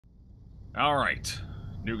Alright.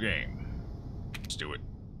 New game. Let's do it.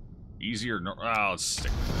 Easier, no... let's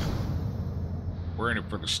stick with it. We're in it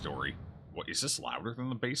for the story. What, is this louder than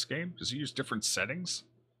the base game? Does he use different settings?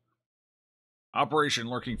 Operation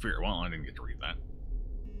Lurking Fear. Well, I didn't get to read that.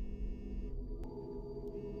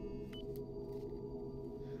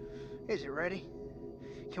 Is it ready?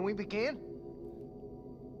 Can we begin?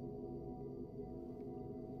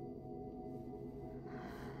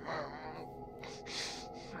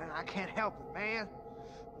 I can't help it, man.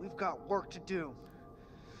 We've got work to do.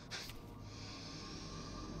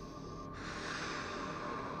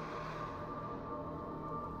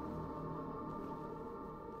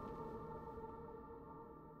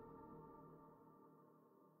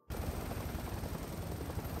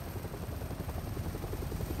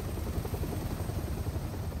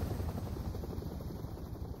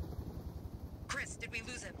 Chris, did we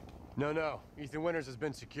lose him? No. Ethan Winters has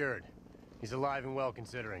been secured. He's alive and well,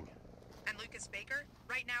 considering. And Lucas Baker?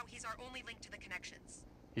 Right now, he's our only link to the connections.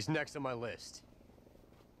 He's next on my list.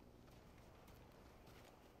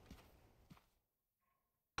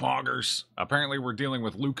 Poggers. Apparently we're dealing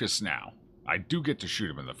with Lucas now. I do get to shoot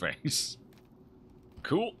him in the face.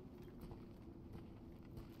 Cool.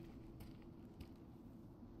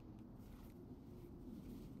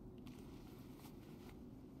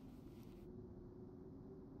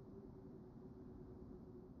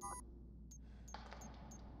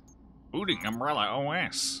 Booting Umbrella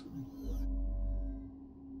OS.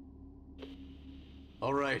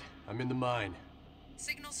 All right, I'm in the mine.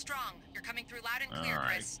 Signal strong. You're coming through loud and clear, All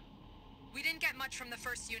right. Chris. We didn't get much from the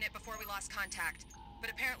first unit before we lost contact,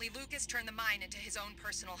 but apparently Lucas turned the mine into his own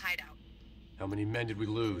personal hideout. How many men did we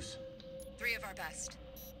lose? 3 of our best.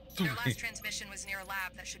 Their last transmission was near a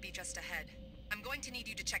lab that should be just ahead. I'm going to need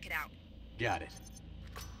you to check it out. Got it.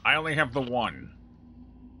 I only have the one.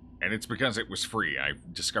 And it's because it was free. I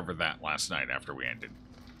discovered that last night after we ended.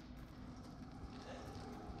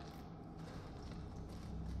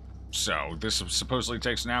 So, this supposedly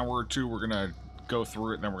takes an hour or two. We're gonna go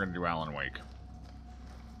through it, and then we're gonna do Alan Wake.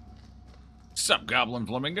 Sup, Goblin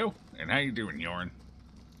Flamingo? And how you doing, Yorn?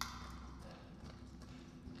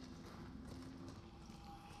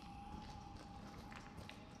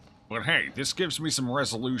 But hey, this gives me some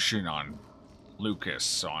resolution on Lucas,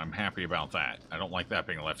 so I'm happy about that. I don't like that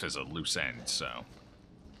being left as a loose end, so...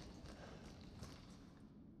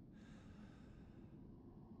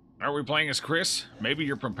 Are we playing as Chris? Maybe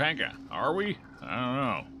you're Pampanga. Are we? I don't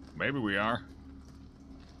know. Maybe we are.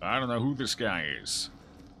 I don't know who this guy is.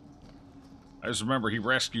 I just remember he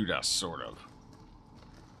rescued us, sort of.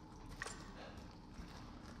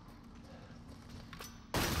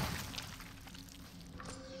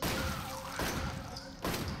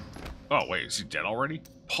 Oh, wait, is he dead already?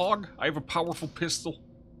 Pog, I have a powerful pistol.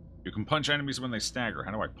 You can punch enemies when they stagger.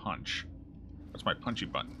 How do I punch? What's my punchy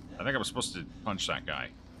button? I think I was supposed to punch that guy.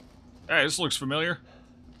 Hey, this looks familiar.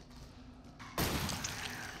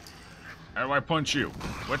 How do I punch you?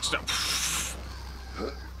 What's the...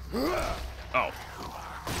 Oh.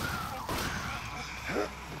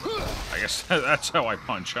 I guess that's how I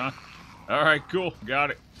punch, huh? Alright, cool.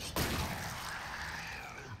 Got it.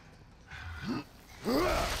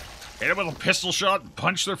 Hit him with a pistol shot and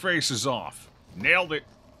punch their faces off. Nailed it.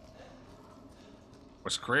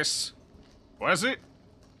 Was Chris? Was it?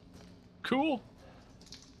 Cool.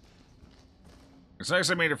 It's nice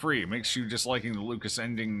I made it free. It makes you disliking the Lucas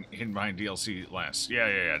ending hidden behind DLC less.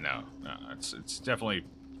 Yeah, no. It's definitely...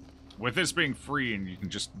 With this being free and you can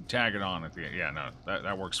just tag it on at the end. Yeah, no,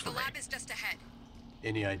 that works for me. The lab is just ahead.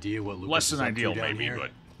 Any idea what Lucas Less is than up to ideal, down maybe, here? but,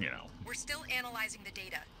 you know. We're still analyzing the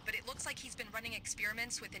data, but it looks like he's been running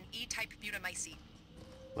experiments with an E-type butamycete.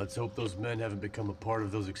 Let's hope those men haven't become a part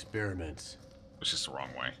of those experiments. It's just the wrong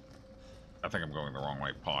way. I think I'm going the wrong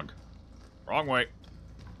way, Pog. Wrong way.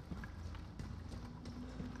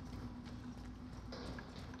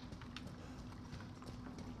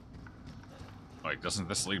 Wait, doesn't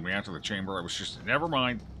this lead me out to the chamber? I was just... Never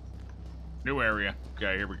mind. New area.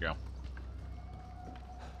 Okay, here we go.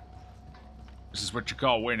 This is what you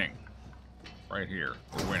call winning. Right here.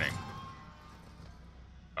 We're winning.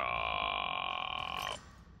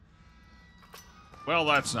 Well,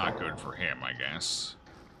 that's not good for him, I guess.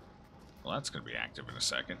 Well, that's gonna be active in a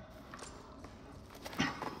second.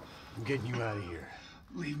 I'm getting you out of here.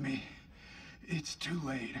 Leave me. It's too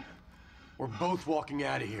late. We're both walking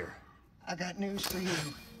out of here. I got news for you.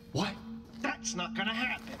 What? That's not gonna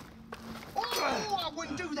happen. Oh, I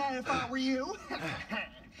wouldn't do that if I were you.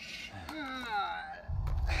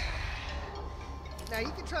 Now,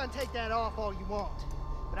 you can try and take that off all you want,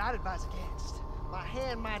 but I'd advise against. My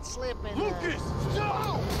hand might slip and... Lucas!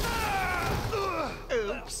 Oh!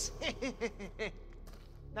 Oops.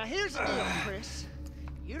 Now here's the deal, Chris.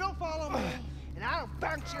 You don't follow me, and I don't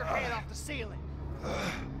bounce your head off the ceiling.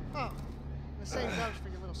 Oh, the same goes for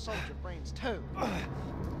your little soldier brains, too.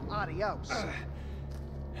 Adios.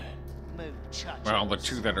 Muchachos. Well, the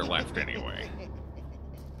two that are left anyway.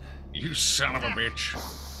 You son of a bitch.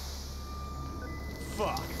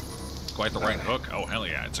 Fuck. Quite the right hook. Oh, hell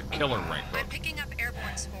yeah. It's a killer right I'm hook. picking up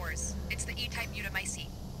airborne spores. It's the E-type mutamycete.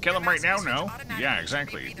 Kill him right now? Their mouse No. will switch Yeah, automatically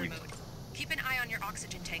exactly. to breather mode. Keep an eye on your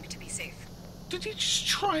oxygen tank to be safe. Did he just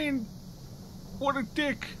try and... What a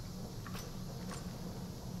dick.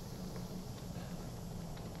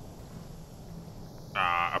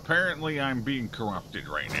 Apparently I'm being corrupted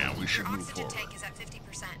right now. We should Your move oxygen forward. tank is at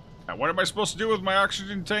 50%. What am I supposed to do with my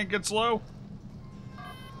oxygen tank gets low?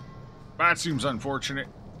 That seems unfortunate.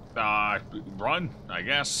 Run, I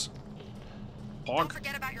guess. Don't Pog.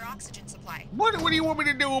 forget about your oxygen supply. What do you want me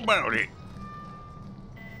to do about it?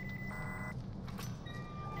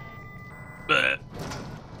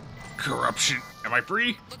 Corruption. Am I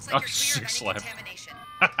free? Looks like you're clear of any contamination.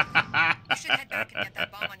 You should head back and get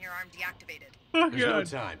that bomb on your arm deactivated. Oh, There's no God.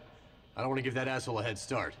 time. I don't want to give that asshole a head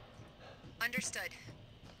start. Understood.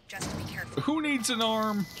 Just be careful. Who needs an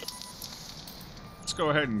arm? Let's go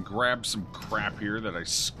ahead and grab some crap here that I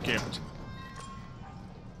skipped.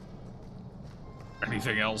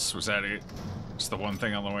 Anything else? Was that it? Just the one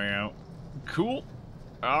thing on the way out? Cool.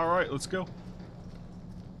 Alright, let's go.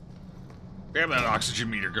 Damn, that oxygen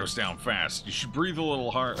meter goes down fast. You should breathe a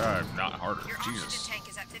little hard. Not harder. Your Jesus. oxygen tank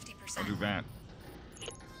is at 50%. Don't do that.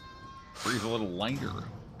 Breathe a little lighter.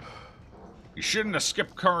 You shouldn't have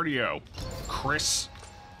skipped cardio, Chris.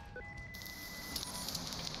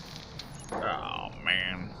 Oh,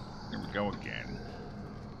 man. Here we go again.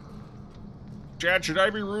 Chad, should I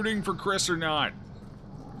be rooting for Chris or not?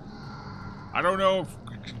 I don't know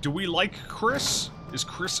if... Do we like Chris? Is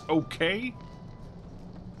Chris okay?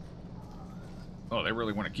 Oh, they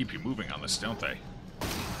really want to keep you moving on this, don't they?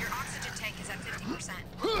 Your oxygen tank is at 50%.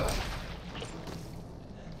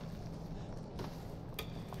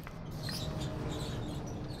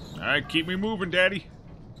 Alright, keep me moving, Daddy.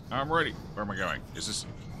 I'm ready. Where am I going? Is this...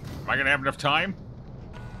 Am I gonna have enough time?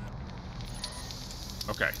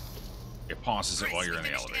 Okay. It pauses it while you're in the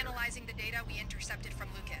Chris, we elevator. finished analyzing the data we intercepted from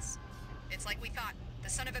Lucas. It's like we thought. The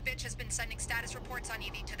son of a bitch has been sending status reports on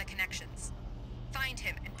Evie to the connections. Find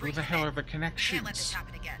him and Who bring the him hell in. are the Can't let this connections?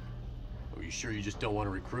 happen again. Are you sure you just don't want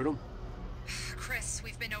to recruit him? Chris,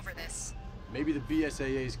 we've been over this. Maybe the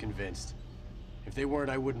BSAA is convinced. If they weren't,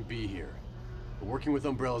 I wouldn't be here. But working with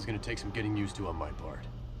Umbrella is going to take some getting used to on my part.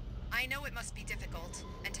 I know it must be difficult,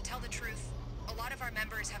 and to tell the truth, a lot of our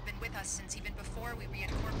members have been with us since even before we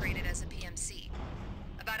reincorporated as a PMC.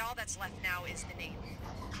 About all that's left now is the name.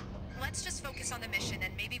 Let's just focus on the mission,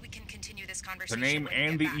 and maybe we can continue this The conversation name when we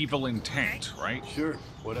and get the back. evil intent, Okay? right? Sure,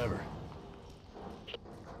 whatever.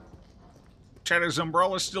 Chad, is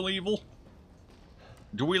Umbrella still evil?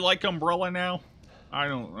 Do we like Umbrella now? I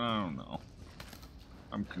don't know.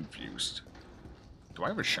 I'm confused. Do I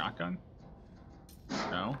have a shotgun?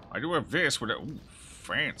 No. I do have this. Ooh,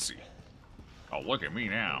 fancy. Oh, look at me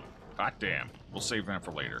now. Hot damn. We'll save that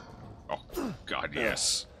for later. Oh, God,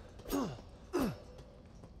 yes.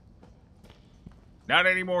 Not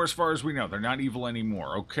anymore as far as we know. They're not evil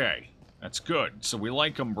anymore. Okay. That's good. So we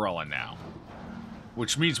like Umbrella now.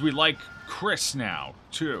 Which means we like Chris now,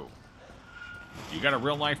 too. You got a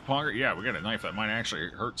real knife, Ponger? Yeah, we got a knife that might actually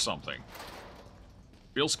hurt something.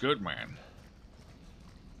 Feels good, man.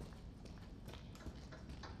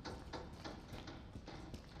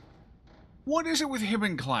 What is it with him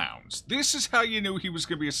and clowns? This is how you knew he was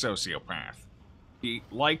going to be a sociopath. He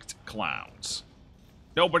liked clowns.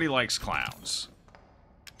 Nobody likes clowns.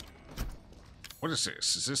 What is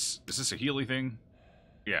this? Is this a Healy thing?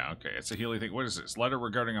 Yeah, okay, it's a Healy thing. What is this? Letter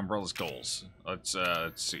regarding Umbrella's goals. Let's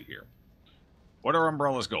see here. What are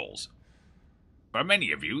Umbrella's goals? For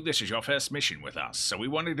many of you, this is your first mission with us, so we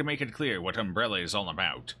wanted to make it clear what Umbrella is all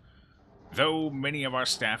about. Though many of our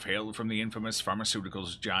staff hail from the infamous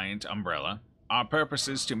pharmaceuticals giant Umbrella, our purpose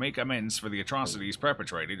is to make amends for the atrocities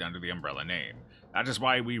perpetrated under the Umbrella name. That is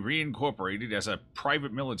why we reincorporated as a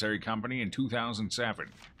private military company in 2007.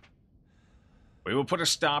 We will put a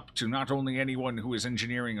stop to not only anyone who is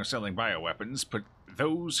engineering or selling bioweapons, but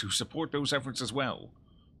those who support those efforts as well.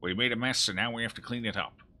 We made a mess and now we have to clean it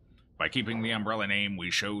up. By keeping the Umbrella name, we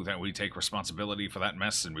show that we take responsibility for that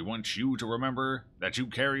mess, and we want you to remember that you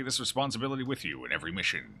carry this responsibility with you in every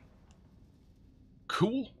mission.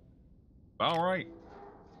 Cool. Alright.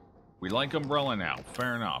 We like Umbrella now.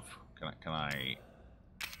 Fair enough. Can I...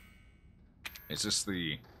 Is this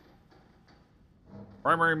the...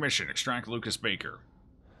 Primary mission, extract Lucas Baker.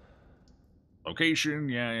 Location,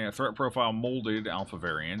 yeah. Threat profile molded, alpha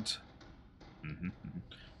variant.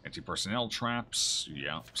 Anti-personnel traps,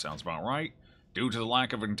 yeah, sounds about right. Due to the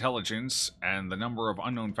lack of intelligence and the number of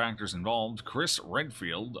unknown factors involved, Chris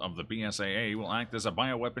Redfield of the BSAA will act as a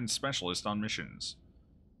bioweapons specialist on missions.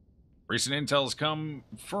 Recent intel has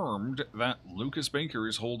confirmed that Lucas Baker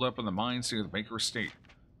is holed up in the mines near the Baker estate.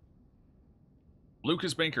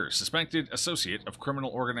 Lucas Baker, suspected associate of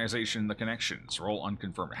criminal organization The Connections. Role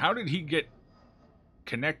unconfirmed. How did he get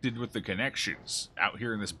connected with The Connections out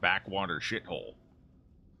here in this backwater shithole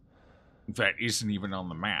that isn't even on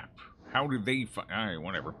the map? How did they find...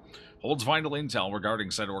 whatever. Holds vital intel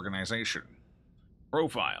regarding said organization.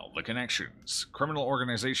 Profile, The Connections. Criminal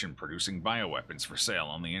organization producing bioweapons for sale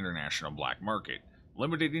on the international black market.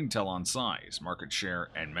 Limited intel on size, market share,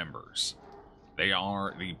 and members. They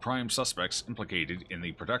are the prime suspects implicated in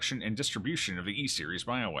the production and distribution of the E-Series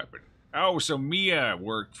bioweapon. Oh, so Mia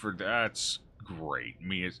worked for... That's great.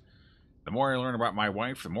 Mia's... The more I learn about my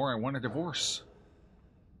wife, the more I want a divorce.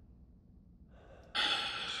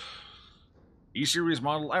 E-Series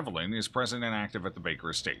model Evelyn is present and active at the Baker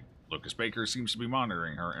estate. Lucas Baker seems to be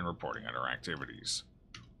monitoring her and reporting on her activities.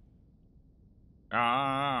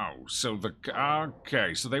 Oh, so the...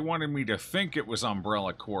 Okay, so they wanted me to think it was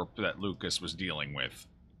Umbrella Corp that Lucas was dealing with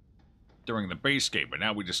during the base game, but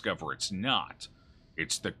now we discover it's not.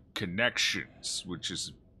 It's the Connections, which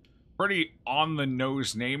is pretty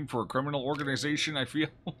on-the-nose name for a criminal organization, I feel.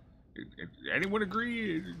 Anyone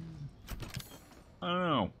agree? I don't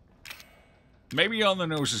know. Maybe on the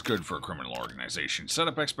nose is good for a criminal organization. Set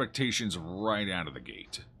up expectations right out of the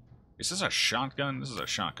gate. Is this a shotgun? This is a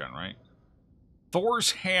shotgun, right?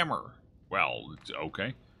 Thor's hammer. Well,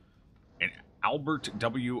 okay. An Albert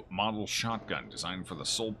W. model shotgun designed for the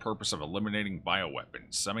sole purpose of eliminating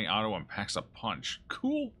bioweapons. Semi-auto and packs a punch.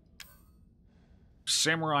 Cool.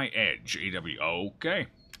 Samurai Edge. AW. Okay.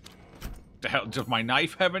 The hell, does my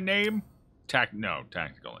knife have a name? No,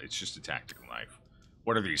 tactical. It's just a tactical knife.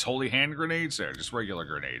 What are these, holy hand grenades? They're just regular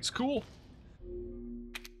grenades. Cool.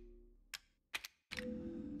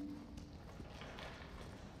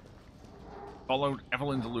 Followed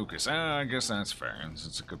Evelyn to Lucas. I guess that's fair.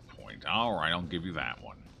 It's a good point. Alright, I'll give you that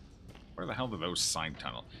one. Where the hell do those side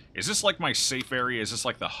tunnel? Is this like my safe area? Is this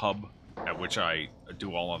like the hub at which I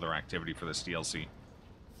do all other activity for this DLC?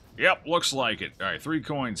 Yep, looks like it. Alright, 3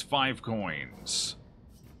 coins, 5 coins.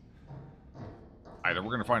 Either we're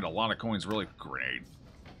going to find a lot of coins really... Grenade.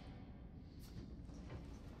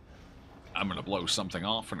 I'm going to blow something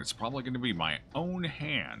off, and it's probably going to be my own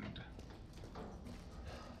hand.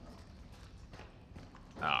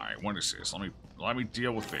 Alright, what is this? Let me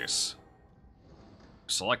deal with this.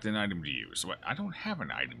 Select an item to use. I don't have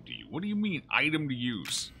an item to use. What do you mean, item to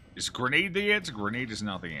use? Is grenade the answer? Grenade is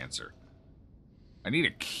not the answer. I need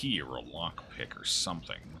a key or a lockpick or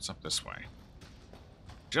something. What's up this way?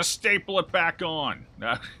 Just staple it back on.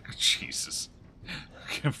 Jesus.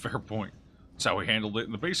 Fair point. That's how we handled it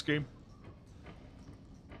in the base game.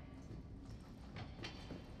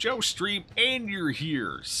 Joe Stream, and you're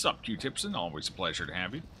here. Sup, Q-Tipson. Always a pleasure to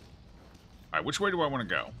have you. Alright, which way do I want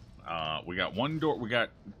to go? We got one door. We got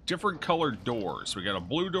different colored doors. We got a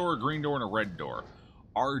blue door, a green door, and a red door.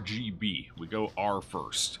 RGB. We go R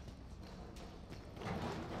first.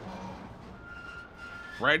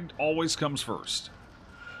 Red always comes first.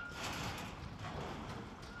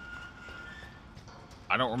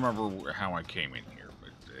 I don't remember how I came in here, but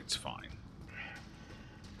it's fine.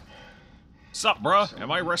 Sup, bruh?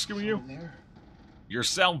 Am I rescuing you? Your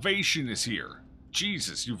salvation is here.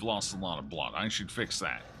 Jesus, you've lost a lot of blood. I should fix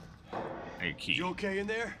that. Hey, key. You okay in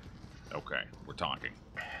there? Okay, we're talking.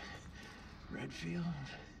 Redfield?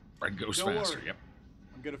 Red goes Don't faster, worry. yep.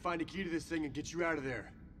 I'm gonna find a key to this thing and get you out of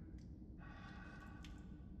there.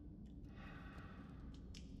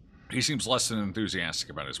 He seems less than enthusiastic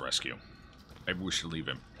about his rescue. Maybe we should leave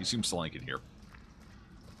him. He seems to like it here.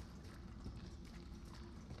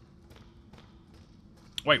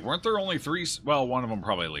 Wait, weren't there only 3? Well, one of them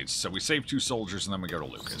probably leads. So we save 2 soldiers and then we go to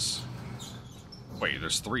Lucas. Wait,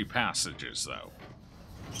 there's 3 passages, though.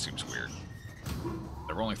 Seems weird.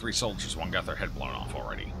 There were only 3 soldiers. One got their head blown off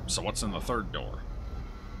already. So what's in the 3rd door?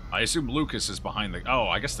 I assume Lucas is behind the... Oh,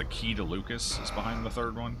 I guess the key to Lucas is behind the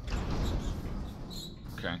 3rd one.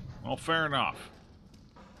 Okay. Well, fair enough.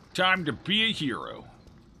 Time to be a hero.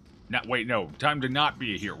 Wait, no. Time to not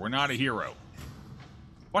be a hero. We're not a hero.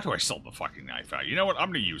 Why do I sell the fucking knife out? You know what? I'm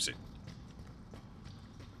gonna use it.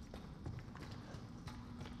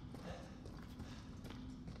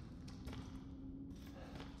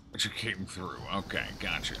 But you came through. Okay,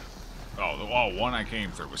 gotcha. Oh, one I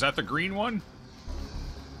came through. Was that the green one?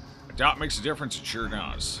 A dot makes a difference. It sure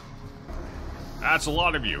does. That's a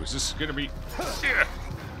lot of you. Is this gonna be...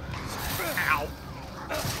 Ow.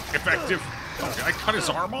 Effective. Oh, did I cut his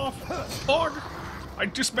arm off? Bug! I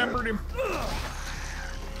dismembered him.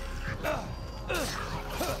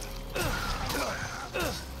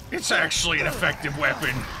 It's actually an effective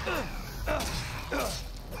weapon.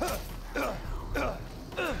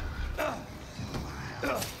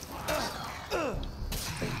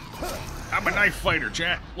 I'm a knife fighter,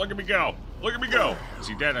 chat. Look at me go. Look at me go. Is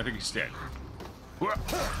he dead? I think he's dead.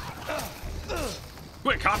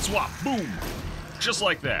 Quick, hot swap. Boom. Just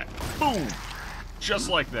like that. Boom. Just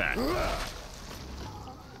like that.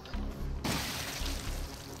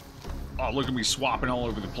 Oh, look at me swapping all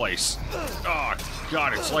over the place. Oh,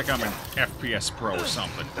 God, it's like I'm an FPS pro or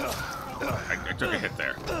something. I took a hit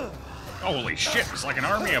there. Holy shit, it's like an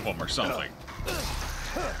army of them or something.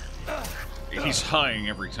 He's hugging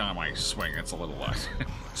every time I swing. It's a little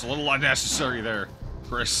it's a little unnecessary there,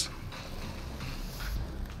 Chris.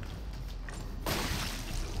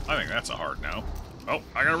 I think that's a hard no. Oh,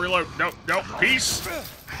 I gotta reload. No, no, peace.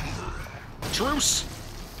 Truce.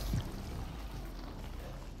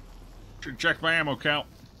 Should check my ammo count.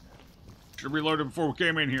 Should have reloaded before we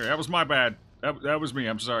came in here. That was my bad. That was me.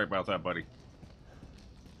 I'm sorry about that, buddy.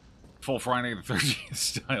 Full Friday the 13th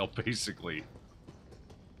style, basically.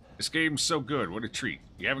 This game's so good. What a treat.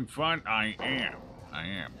 You having fun? I am. I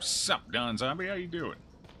am. Sup, Don Zombie? How you doing?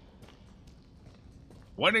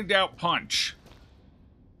 When in doubt, punch.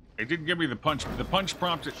 It didn't give me the punch. The punch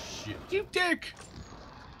prompted... Shit. You dick!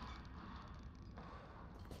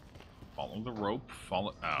 Follow the rope.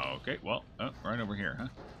 Follow... Oh, okay. Well, right over here, huh?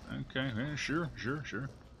 Okay. Yeah, sure.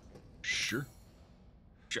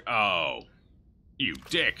 Oh. You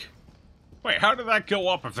dick. Wait, how did that go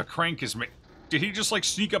up if the crank is... Did he just, like,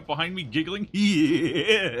 sneak up behind me giggling?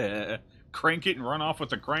 Yeah! Crank it and run off with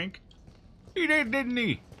the crank? He did, didn't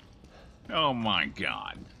he? Oh, my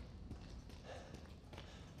God.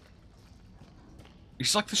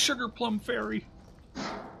 He's like the Sugar Plum Fairy.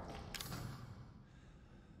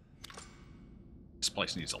 This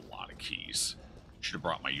place needs a lot of keys. Should have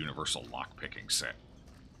brought my universal lock-picking set.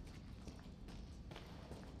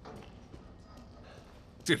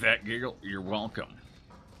 Did that giggle? You're welcome.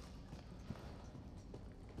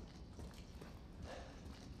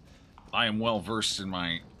 I am well versed in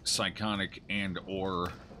my psychotic and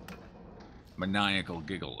or maniacal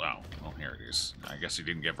giggle. Oh, well, here it is. I guess he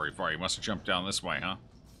didn't get very far. He must have jumped down this way, huh?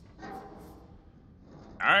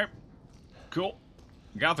 Alright. Cool.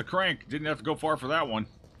 Got the crank. Didn't have to go far for that one.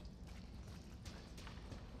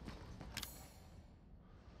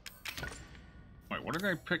 Wait, what did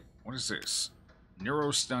I pick? What is this?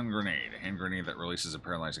 Neurostun grenade. A hand grenade that releases a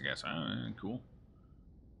paralyzing gas. Cool.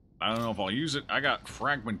 I don't know if I'll use it. I got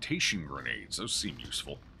fragmentation grenades. Those seem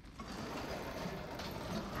useful.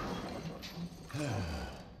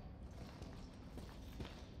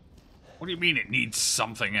 What do you mean it needs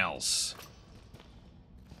something else?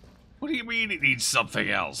 What do you mean it needs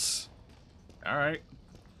something else? Alright.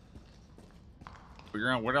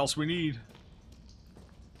 Figure out what else we need.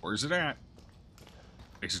 Where's it at?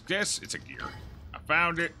 Is it this? It's a gear. I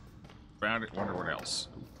found it. Found it. Wonder what else.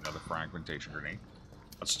 Ooh, another fragmentation grenade.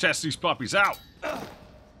 Let's test these puppies out.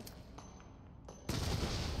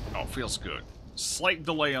 Oh, feels good. Slight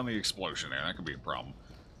delay on the explosion there. That could be a problem.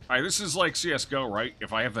 Alright, this is like CSGO, right?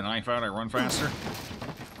 If I have the knife out, I run faster.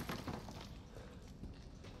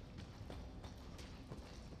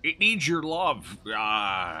 It needs your love.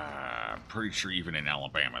 Pretty sure even in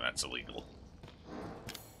Alabama that's illegal.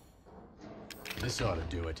 This ought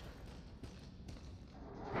to do it.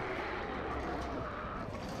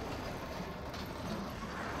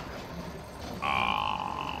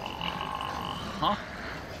 Uh-huh.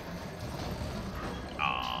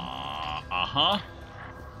 Uh-huh.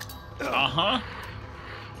 Uh-huh.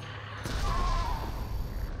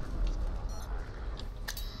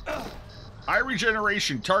 Eye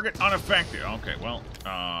regeneration. Target unaffected. Okay, well,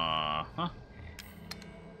 uh-huh.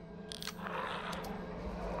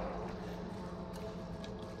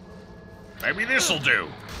 Maybe this'll do.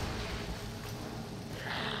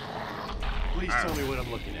 Please tell me what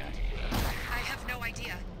I'm looking at. I have no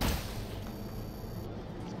idea.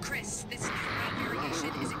 Chris, this new rain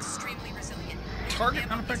irrigation is extremely resilient. Target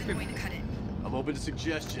Ammo unaffected. isn't going to cut it. I'm open to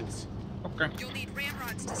suggestions. Okay. You'll need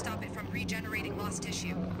ramrods to stop it from regenerating lost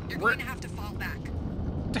tissue. You're going to have to fall back.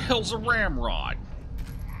 What the hell's a ramrod?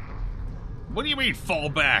 What do you mean, fall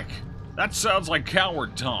back? That sounds like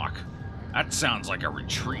coward talk. That sounds like a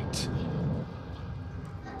retreat.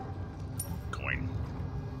 Coin.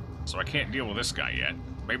 So I can't deal with this guy yet.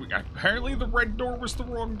 Maybe, apparently the red door was the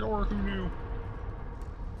wrong door. Who knew?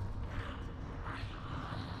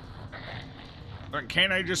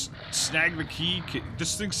 Can't I just snag the key?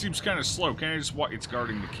 This thing seems kind of slow. Can't I just walk? It's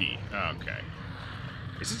guarding the key. Okay.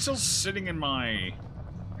 Is it still sitting in my...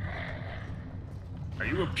 Are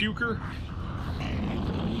you a puker?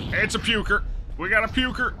 It's a puker. We got a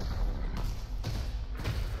puker.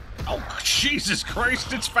 Oh, Jesus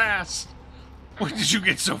Christ, it's fast. Where did you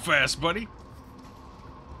get so fast, buddy?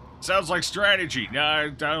 Sounds like strategy. No, I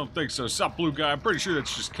don't think so. Sup, blue guy? I'm pretty sure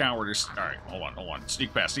that's just cowardice. All right, hold on.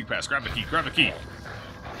 Sneak past. Grab the key.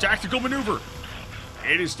 Tactical maneuver.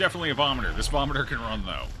 It is definitely a vomiter. This vomiter can run,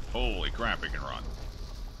 though. Holy crap, it can run.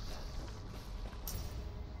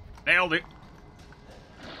 Nailed it.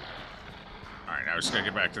 All right, now we just gotta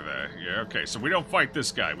get back to the... Yeah, okay, so we don't fight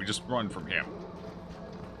this guy. We just run from him.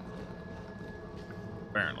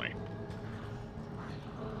 Apparently.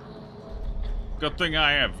 Good thing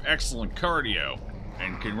I have excellent cardio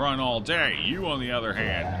and can run all day. You, on the other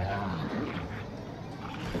hand,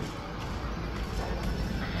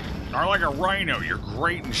 are like a rhino. You're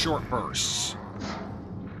great in short bursts.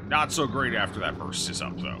 Not so great after that burst is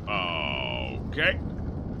up, though. Okay.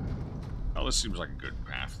 Well, this seems like a good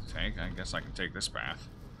path to take. I guess I can take this path.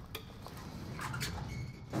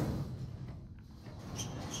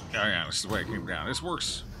 Oh, yeah, this is the way it came down. This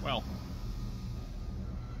works well.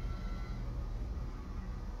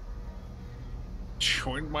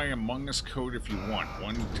 Join my Among Us code if you want.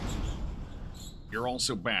 1, 2. You're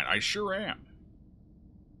also bad. I sure am.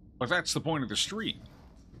 But that's the point of the stream.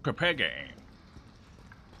 Pepega aim.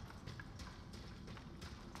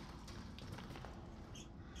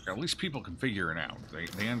 At least people can figure it out.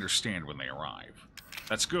 They understand when they arrive.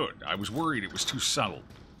 That's good. I was worried it was too subtle.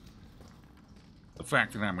 The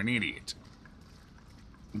fact that I'm an idiot.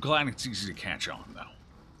 I'm glad it's easy to catch on, though.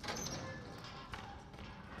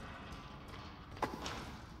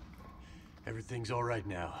 Everything's all right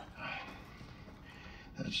now.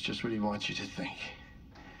 That's just what he wants you to think.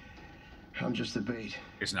 I'm just the bait.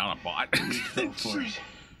 It's not a bot. You fell for it.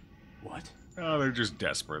 What? Oh, they're just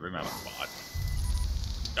desperate. They're not a bot.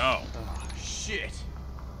 Oh. Oh, shit.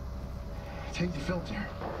 Take the filter.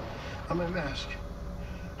 I'm a mask.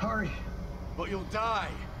 Hurry. But you'll die.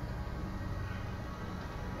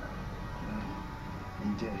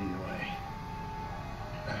 I'm dead either way.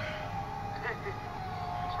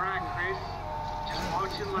 That's right, Chris. Just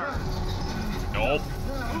watch and learn. Nope.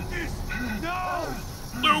 Lucas! No!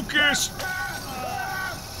 Lucas!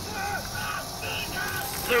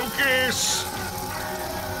 Lucas!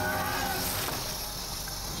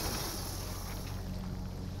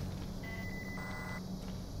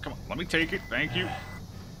 Come on, let me take it. Thank you.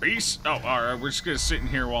 Peace. Oh, alright, we're just gonna sit in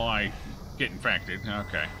here while I get infected.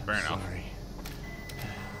 Okay, fair enough. Sorry.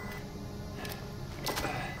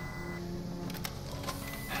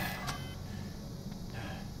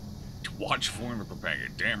 Watch for the Pepega.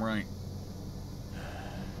 Damn right.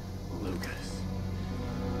 Lucas.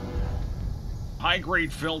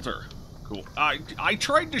 High-grade filter. Cool. I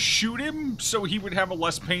tried to shoot him so he would have a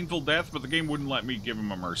less painful death, but the game wouldn't let me give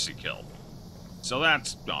him a mercy kill. So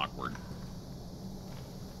that's awkward.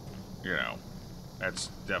 You know, that's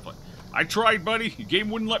definitely... I tried, buddy. The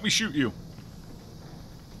game wouldn't let me shoot you.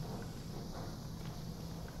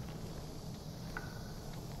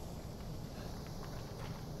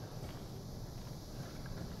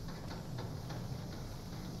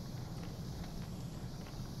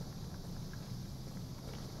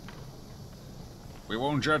 We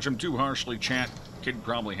won't judge him too harshly, chat. Kid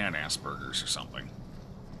probably had Asperger's or something.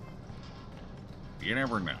 You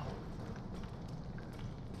never know.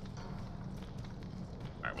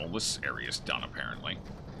 Alright, well, this area's done, apparently.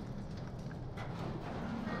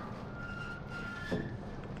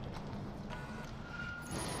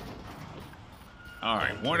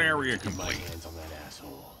 Alright, one area Get my complete. hands on that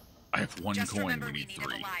asshole. I have one Just coin, remember we we need need him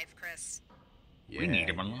 3. alive, Chris. We need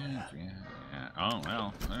him alive, yeah. Oh,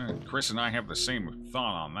 well, Chris and I have the same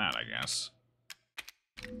thought on that, I guess.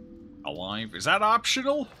 Alive? Is that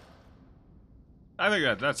optional? I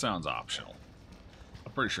think that sounds optional.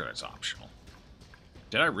 I'm pretty sure that's optional.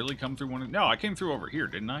 Did I really come through one of... No, I came through over here,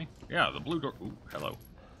 didn't I? Yeah, the blue door... Ooh, hello.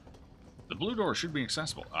 The blue door should be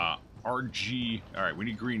accessible. RG... Alright, we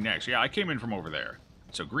need green next. Yeah, I came in from over there.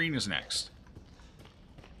 So green is next.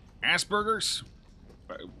 Asperger's?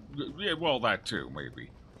 Yeah, well, that too, maybe.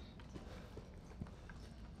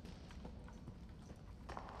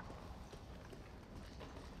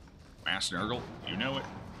 Mass Nurgle, you know it.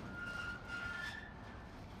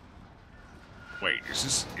 Wait,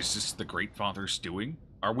 is this the Great Father's doing?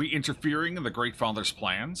 Are we interfering in the Great Father's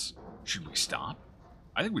plans? Should we stop?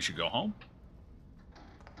 I think we should go home.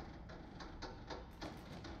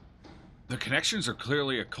 The connections are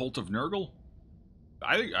clearly a cult of Nurgle.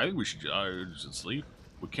 I think we should just leave.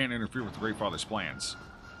 We can't interfere with the Great Father's plans.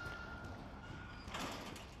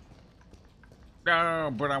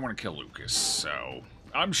 No, but I want to kill Lucas, so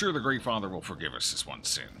I'm sure the Great Father will forgive us this one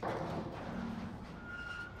sin.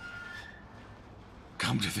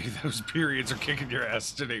 Come to think those periods are kicking your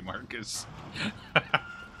ass today, Marcus.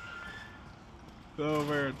 Oh,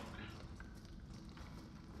 man.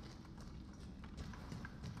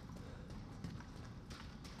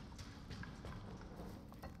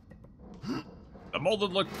 The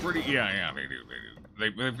molded look pretty... Yeah, they do.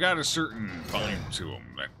 They've got a certain volume to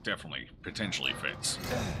them that definitely, potentially fits.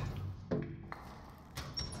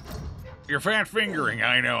 You're fat fingering.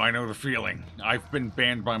 I know the feeling. I've been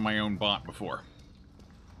banned by my own bot before.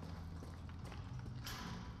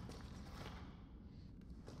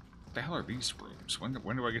 What the hell are these rooms? When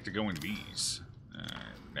do I get to go in these?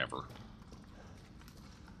 Never.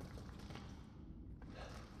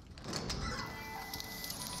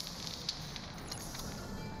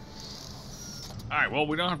 Alright, well,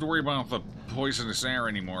 we don't have to worry about the poisonous air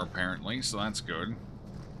anymore, apparently, so that's good.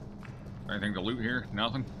 Anything to loot here?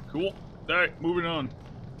 Nothing? Cool. Alright, moving on.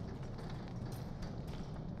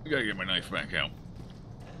 I gotta get my knife back out.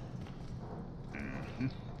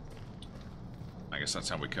 I guess that's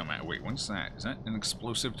how we come out. Wait, what's that? Is that an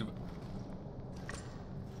explosive device?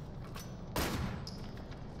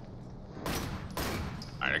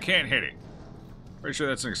 Alright, I can't hit it. Pretty sure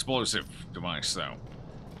that's an explosive device, though.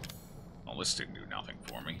 Well, this didn't do nothing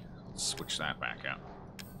for me. Let's switch that back out.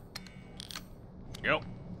 Yep.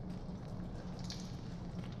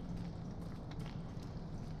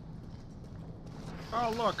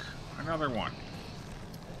 Oh, look. Another one.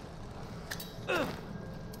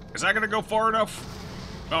 Is that gonna go far enough?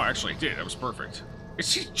 Oh, actually, it did. That was perfect.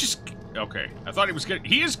 Is he just... Okay. I thought he was getting...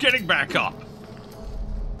 He is getting back up.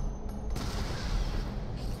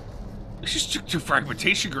 He just took 2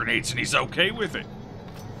 fragmentation grenades and he's okay with it.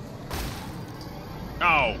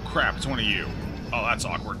 Oh, crap. It's one of you. Oh, that's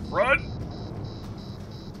awkward. Run!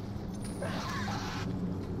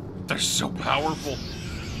 They're so powerful.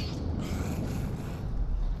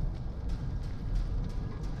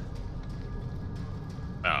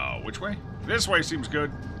 Which way? This way seems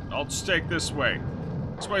good. I'll just take this way.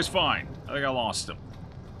 This way's fine. I think I lost him.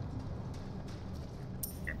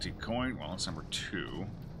 Empty coin. Well, that's number 2.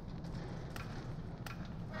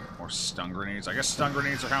 More stun grenades. I guess stun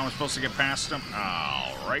grenades are how I'm supposed to get past them.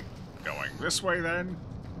 Alright. Going this way, then.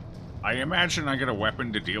 I imagine I get a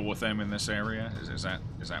weapon to deal with them in this area. Is that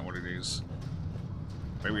what it is?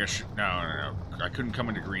 Maybe I should... No. I couldn't come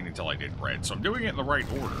into green until I did red. So I'm doing it in the right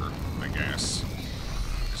order, I guess.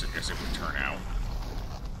 As it would turn out.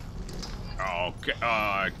 Okay,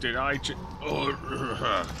 did I...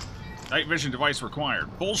 Night vision device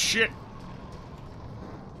required. Bullshit!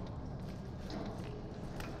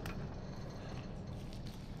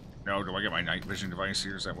 No, do I get my night vision device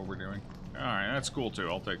here? Is that what we're doing? Alright, that's cool too.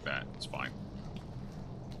 I'll take that. It's fine.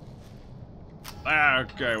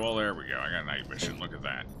 Okay, well there we go. I got night vision. Look at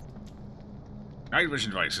that. Night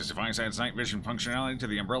vision device. This device adds night vision functionality to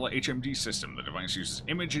the Umbrella HMD system. The device uses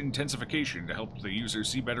image intensification to help the user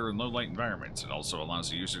see better in low-light environments. It also allows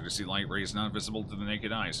the user to see light rays not visible to the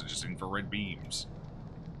naked eye, such as infrared beams.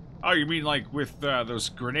 Oh, you mean like with those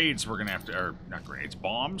grenades we're gonna have to... Or, not grenades,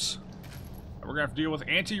 bombs? We're gonna have to deal with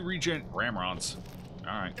anti-regen ramrods.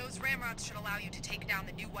 Alright. Those ramrods should allow you to take down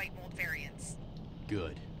the new white mold variants.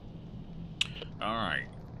 Good. Alright.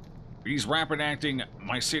 These rapid-acting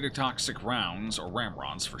mycetotoxic rounds, or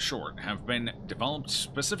ramrods for short, have been developed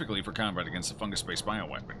specifically for combat against the fungus-based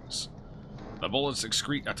bioweapons. The bullets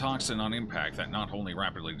excrete a toxin on impact that not only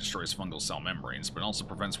rapidly destroys fungal cell membranes, but also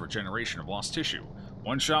prevents regeneration of lost tissue.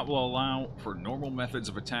 One shot will allow for normal methods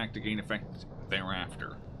of attack to gain effect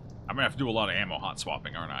thereafter. I'm gonna have to do a lot of ammo hot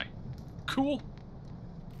swapping, aren't I? Cool.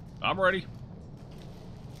 I'm ready.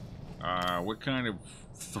 What kind of...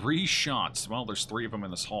 3 shots. Well, there's 3 of them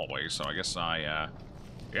in this hallway, so I guess yeah,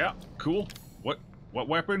 cool. What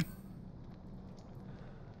weapon?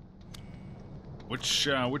 Which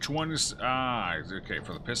one is... okay,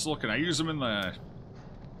 for the pistol. Can I use them in the...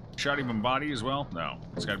 Shot him body as well? No,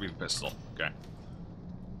 it's gotta be the pistol. Okay.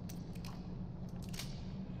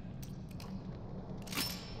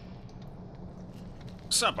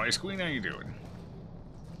 What's up, Ice Queen? How you doing?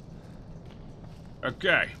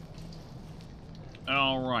 Okay.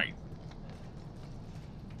 Alright.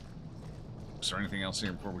 Is there anything else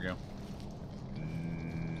here before we go?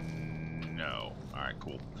 No. Alright,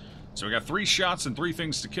 cool. So we got 3 shots and 3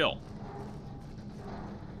 things to kill.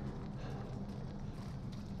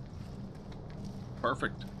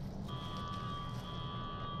 Perfect.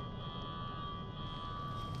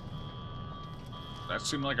 that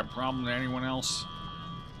seem like a problem to anyone else?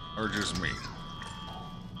 Or just me?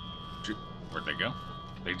 Where'd they go?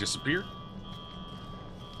 They disappeared?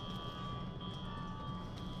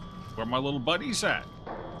 Where my little buddies at?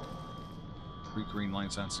 3 green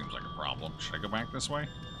lights, that seems like a problem. Should I go back this way?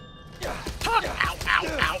 Ow, ow,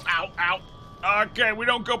 ow, ow, ow. Okay, we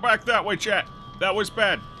don't go back that way, chat. That was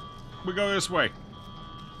bad. We go this way.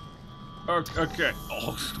 Okay.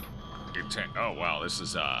 Oh, oh wow, this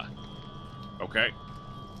is, okay.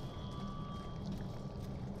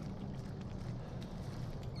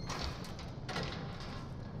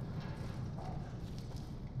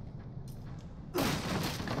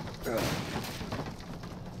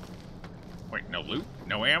 Wait, no loot?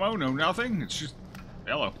 No ammo? No nothing? It's just...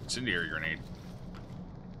 Hello, incendiary grenade.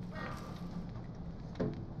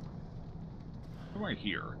 What do I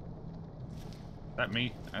hear? Is that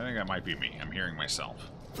me? I think that might be me. I'm hearing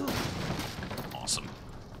myself. Awesome.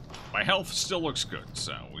 My health still looks good,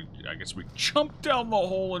 so I guess we jump down the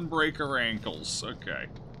hole and break our ankles. Okay.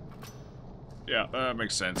 Yeah, that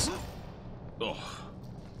makes sense. Ugh.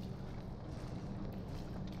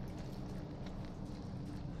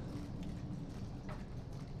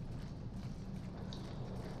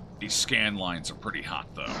 These scan lines are pretty hot,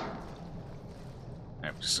 though. I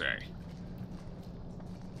have to say.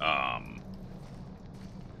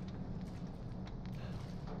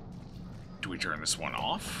 Do we turn this one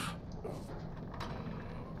off?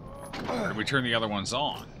 Or do we turn the other ones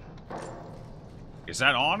on? Is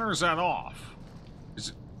that on or is that off? Is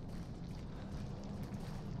it...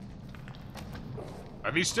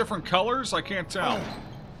 Are these different colors? I can't tell.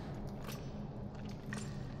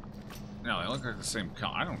 No, they look like the same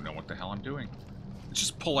color. I don't know what the hell I'm doing.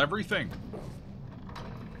 Just pull everything.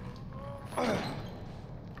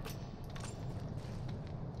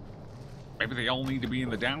 Maybe they all need to be in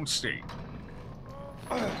the down state.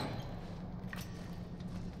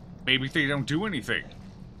 Maybe they don't do anything.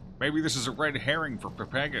 Maybe this is a red herring for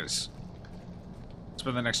Pepegas.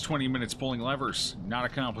 Spend the next 20 minutes pulling levers, not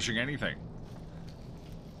accomplishing anything.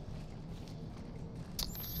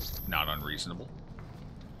 Not unreasonable.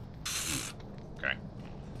 Okay.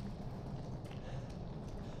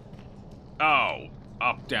 Oh,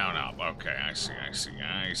 up, down, up. Okay, I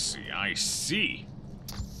see.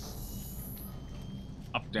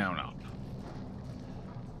 Up, down, up.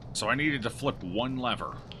 So I needed to flip one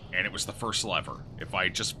lever, and it was the first lever. If I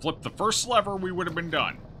just flipped the first lever, we would have been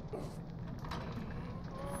done.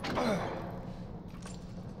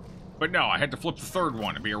 But no, I had to flip the third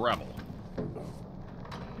one to be a rebel.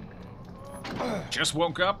 Just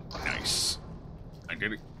woke up. Nice. I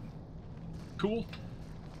did it. Cool.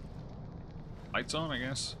 Lights on, I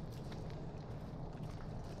guess.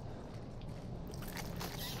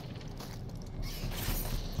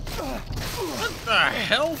 What the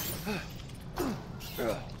hell?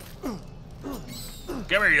 Come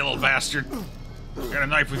here, you little bastard. Got a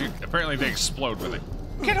knife with you. Apparently they explode with it.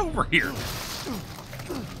 Get over here.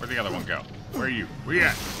 Where'd the other one go? Where are you? Where you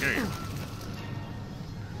at? Get here.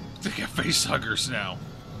 They got face huggers now.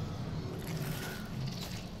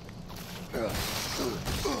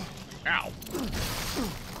 Ow.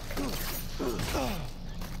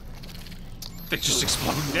 They just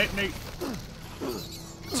explode and detonate.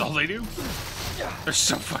 That's all they do? There's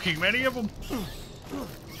so fucking many of them.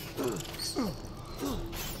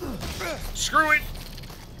 Screw it.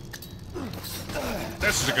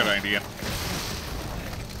 This is a good idea.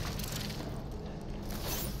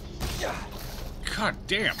 God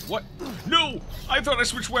damn, what? No! I thought I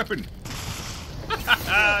switched weapon!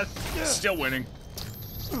 Still winning.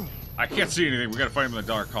 I can't see anything. We gotta fight him in the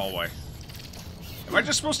dark hallway. Am I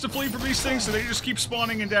just supposed to flee from these things? Do they just keep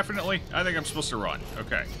spawning indefinitely? I think I'm supposed to run.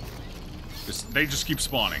 Okay. They just keep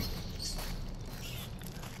spawning.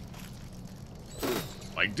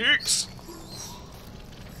 Like dicks!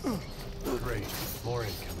 Great. More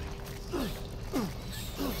incoming.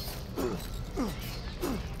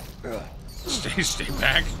 Stay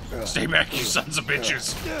back. Stay back, you sons of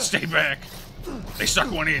bitches. Stay back. They stuck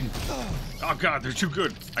one in. Oh god, they're too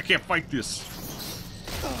good. I can't fight this.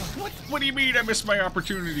 What do you mean I missed my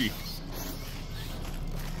opportunity?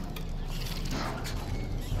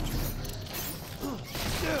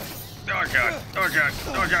 Oh god, oh god,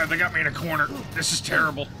 oh god, they got me in a corner. This is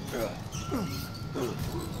terrible.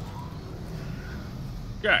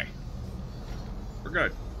 Okay. We're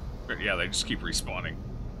good. But yeah, they just keep respawning.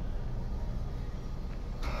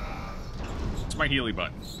 It's my Healy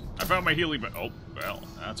button. I found my Healy button. Oh, well,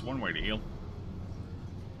 that's one way to heal.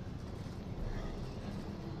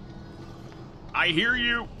 I hear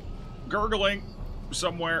you gurgling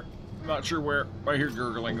somewhere. Not sure where. I hear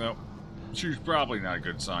gurgling, though. She's probably not a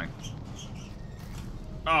good sign.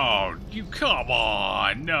 Oh, you come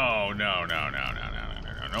on. No, no, no, no, no, no, no,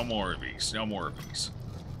 no, no. No more of these. No more of these.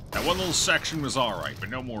 That one little section was alright, but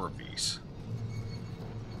no more of these.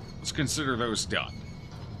 Let's consider those done.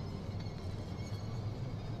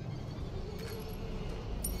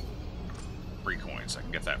 Free coins. I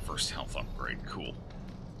can get that first health upgrade. Cool.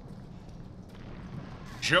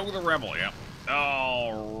 Joe the Rebel, yep.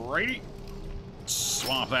 Alrighty.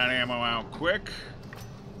 Swap that ammo out quick.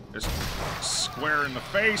 Just square in the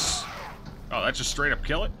face. Oh, that just straight up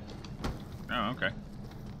kill it? Oh, okay.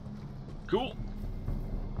 Cool.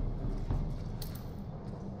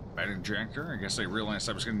 Med injector. I guess I realized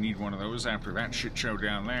I was going to need one of those after that shit show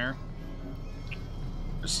down there.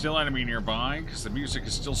 There's still enemy nearby, because the music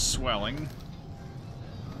is still swelling.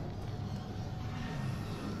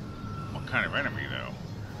 What kind of enemy, though?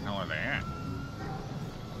 Where the hell are they at?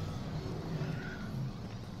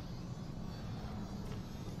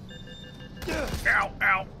 Ow,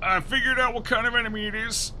 ow. I figured out what kind of enemy it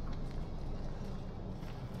is.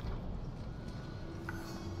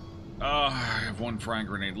 I have one frag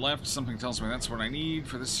grenade left. Something tells me that's what I need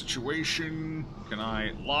for this situation. Can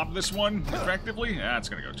I lob this one effectively? That's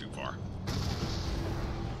gonna go too far.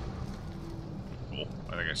 Cool.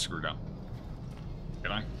 I think I screwed up.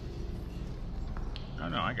 Did I? Oh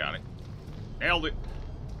no, I got it. Nailed it.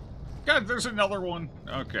 God, there's another one.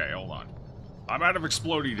 Okay, hold on. I'm out of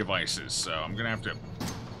explodey devices, so I'm gonna have to...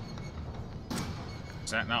 Is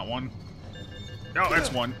that not one? No,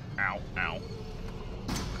 that's one. Ow, ow.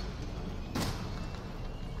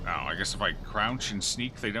 Oh, I guess if I crouch and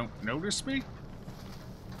sneak, they don't notice me?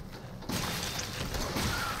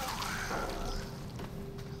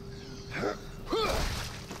 Well,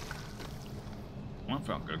 that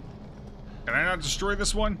felt good. Can I not destroy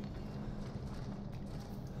this one?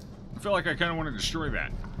 I feel like I kind of want to destroy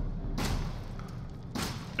that.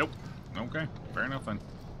 Nope. Okay, fair enough then.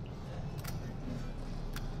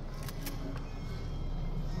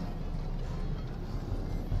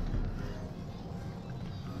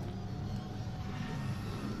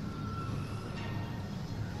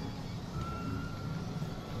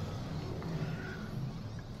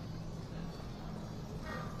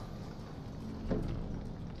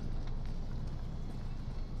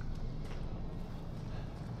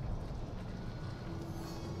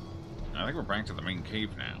 I think we're back to the main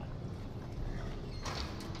cave now.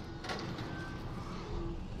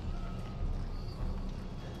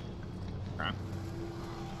 Okay.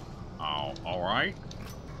 Oh, alright.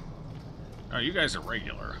 Oh, you guys are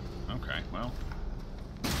regular. Okay, well.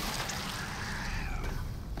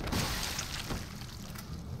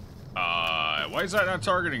 Why is that not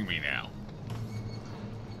targeting me now?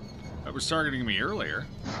 That was targeting me earlier.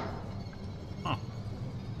 Huh.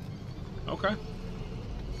 Okay.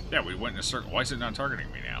 Yeah, we went in a circle. Why is it not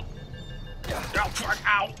targeting me now? Oh, fuck!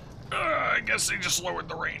 Ow! I guess they just lowered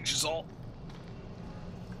the range, is all.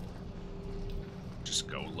 Just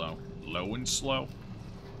go low. Low and slow.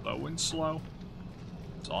 Low and slow.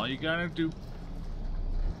 That's all you gotta do.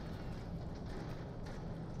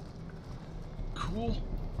 Cool.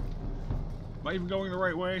 Am I even going the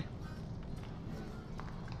right way?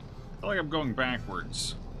 I feel like I'm going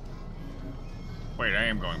backwards. Wait, I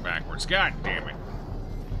am going backwards. God damn it.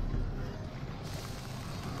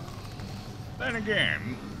 Then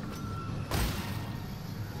again...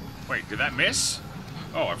 Wait, did that miss?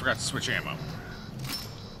 Oh, I forgot to switch ammo.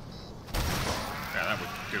 Yeah, that would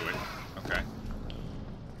do it. Okay.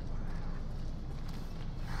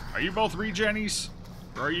 Are you both regenies?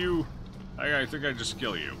 Or are you... I think I just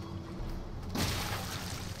kill you.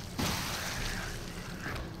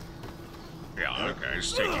 Yeah, okay,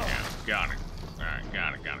 just take you down. Got it. Alright,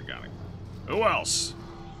 got it, got it, got it. Who else?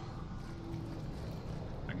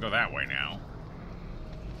 I can go that way now.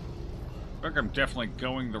 I think I'm definitely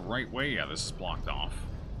going the right way. Yeah, this is blocked off.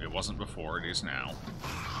 It wasn't before, it is now.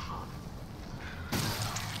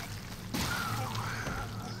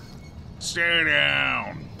 Stay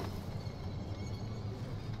down!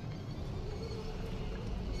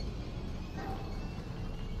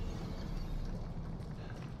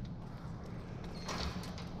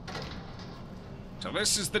 So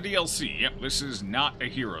this is the DLC. Yep, this is not a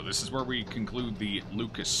hero. This is where we conclude the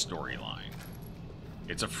Lucas storyline.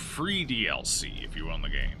 It's a free DLC if you own the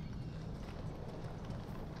game.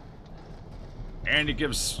 And it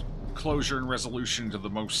gives closure and resolution to the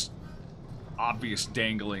most obvious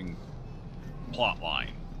dangling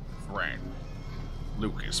plotline thread.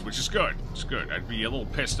 Lucas, which is good. It's good. I'd be a little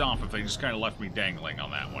pissed off if they just kind of left me dangling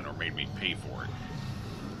on that one or made me pay for it.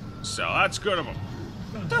 So that's good of them.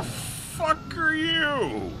 What the fuck are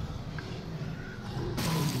you?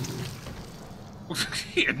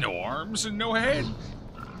 He had no arms and no head.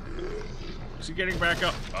 Is he getting back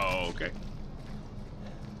up? Oh, okay.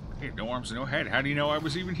 Hey, no arms, no head. How do you know I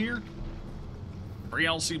was even here? Free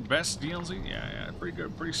LC, best DLC? Yeah, pretty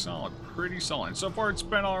good, pretty solid, pretty solid. And so far, it's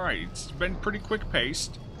been alright. It's been pretty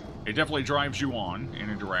quick-paced. It definitely drives you on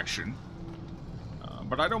in a direction.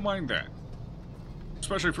 But I don't mind that.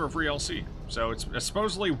 Especially for a free LC. So it's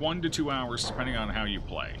supposedly 1 to 2 hours, depending on how you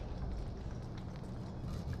play.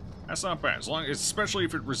 That's not bad. As long, especially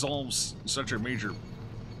if it resolves such a major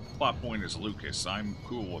plot point as Lucas. I'm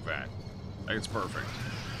cool with that. I think it's perfect.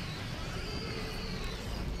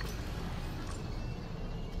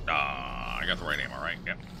 I got the right ammo, right?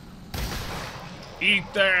 Yep. Eat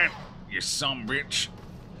that, you sumbitch.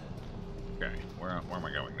 Okay, where am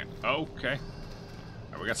I going now? Okay.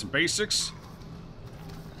 Right, we got some basics.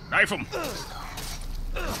 Knife him!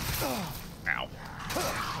 Ow.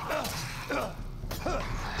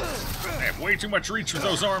 I have way too much reach with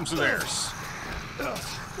those arms of theirs.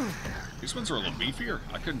 These ones are a little beefier.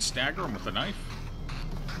 I couldn't stagger them with a knife.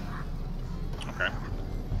 Okay.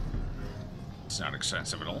 It's not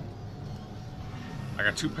excessive at all. I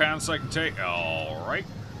got 2 paths I can take. Alright.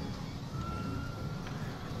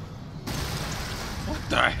 What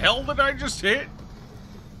the hell did I just hit?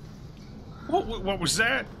 What was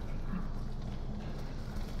that?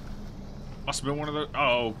 Must have been one of those.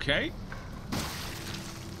 Okay.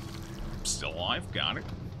 Still alive. Got it.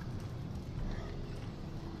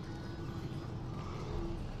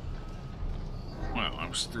 Well, I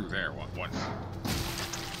was through there. What?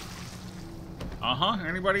 Uh-huh.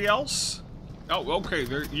 Anybody else? Oh, okay.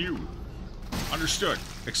 There, you. Understood.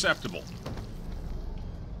 Acceptable.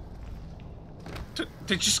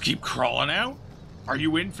 They just keep crawling out? Are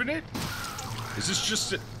you infinite? Is this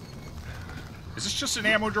just an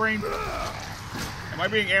ammo drain? Am I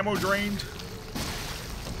being ammo drained?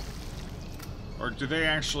 Or do they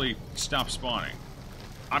actually stop spawning?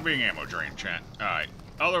 I'm being ammo drained, chat. Alright.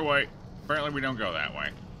 Other way. Apparently we don't go that way.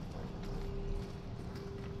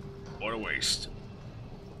 What a waste.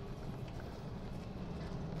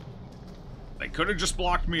 They could have just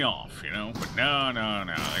blocked me off, you know? But no.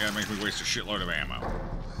 They gotta make me waste a shitload of ammo.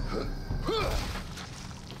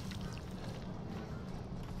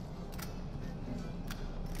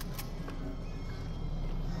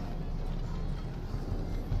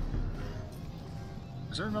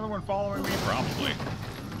 Is there another one following me? Probably.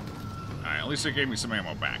 Alright, at least they gave me some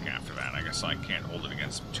ammo back after that. I guess I can't hold it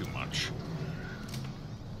against them too much.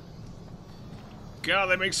 God,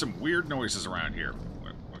 they make some weird noises around here.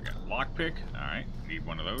 We got lockpick. Alright, need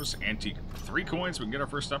one of those. Antique 3 coins, we can get our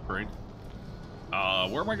first upgrade.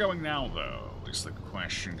 Where am I going now, though? Is the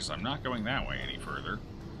question, because I'm not going that way any further.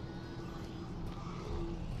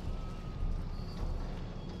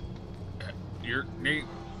 Your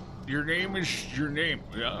name is your name.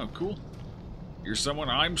 Yeah, cool. You're someone,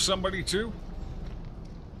 I'm somebody too?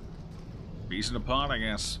 Bees in a pod, I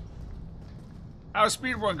guess. How's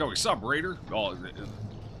speedrun going? Sup, Raider? Oh,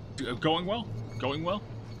 going well? Going well?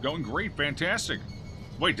 Going great, fantastic.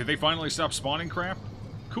 Wait, did they finally stop spawning crap?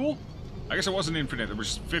 Cool. I guess it wasn't infinite, there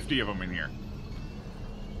was 50 of them in here.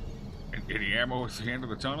 Any ammo at the end of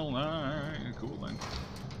the tunnel? Alright, cool then.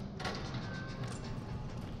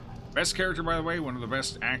 Best character, by the way, one of the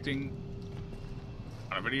best acting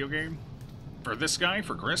on a video game. For this guy,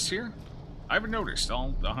 for Chris here, I haven't noticed.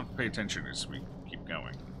 I'll have to pay attention as we keep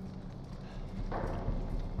going.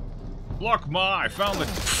 Look, Ma, I found the...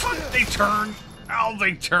 They turn! Oh,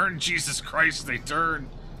 they turn! Jesus Christ, they turn!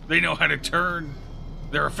 They know how to turn!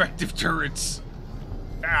 They're effective turrets!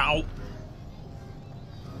 Ow!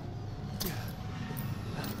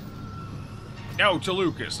 No, to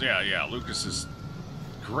Lucas. Yeah, Lucas is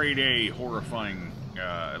grade A,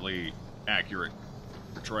 horrifyingly accurate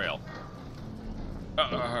portrayal.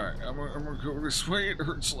 Alright, I'm gonna go this way, it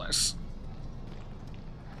hurts less.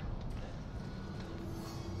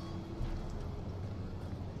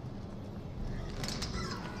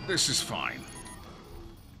 This is fine.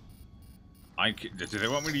 Do they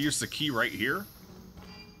want me to use the key right here?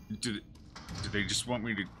 Do they just want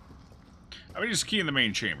me to... I mean, just key in the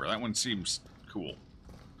main chamber. That one seems cool.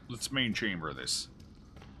 Let's main chamber this.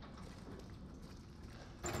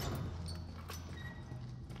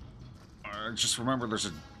 Just remember there's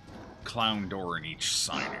a clown door in each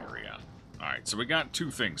side area. Alright, so we got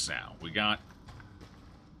 2 things now. We got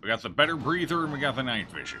the better breather and we got the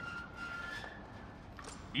night vision.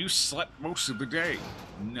 You slept most of the day.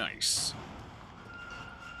 Nice.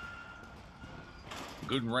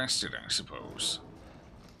 Good and rested, I suppose.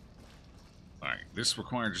 Alright, this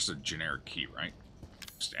requires just a generic key, right?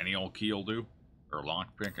 Just any old key will do? Or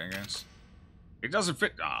lockpick, I guess. It doesn't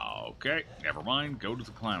fit. Oh, okay. Never mind. Go to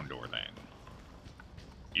the clown door then.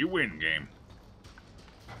 You win, game.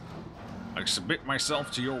 I submit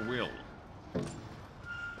myself to your will.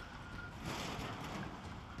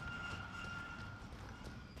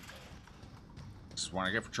 This is what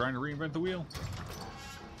I get for trying to reinvent the wheel.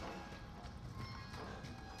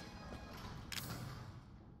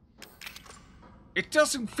 It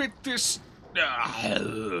doesn't fit this... I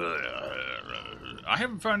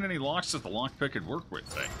haven't found any locks that the lockpick could work with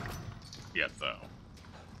thing yet, though.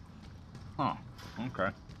 Huh. Okay.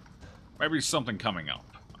 Maybe something coming up,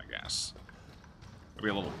 I guess. Maybe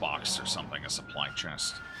a little box or something, a supply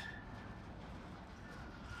chest.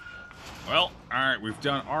 Well, alright, we've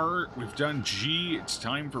done R, we've done G, it's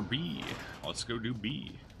time for B. Let's go do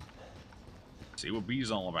B. See what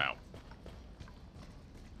B's all about.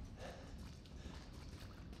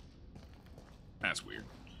 That's weird.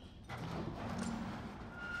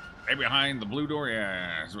 Maybe behind the blue door?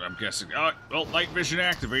 Yeah, I'm guessing. Oh, well, night vision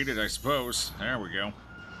activated, I suppose. There we go.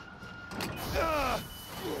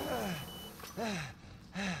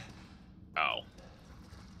 Oh.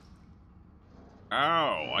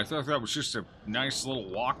 Oh, I thought that was just a nice little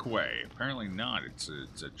walkway. Apparently not. It's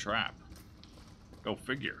a trap. Go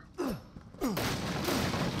figure.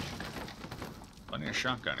 Plenty of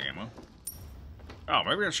shotgun ammo. Oh,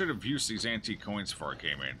 maybe I should have used these antique coins before I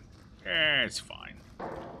came in. Eh, it's fine.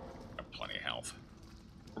 Got plenty of health.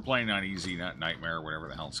 We're playing on easy, not nightmare, whatever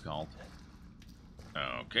the hell it's called.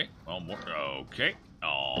 Okay. Well, more. Okay.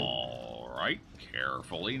 Alright.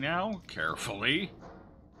 Carefully now. Carefully.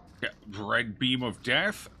 Yeah, red beam of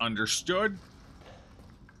death. Understood.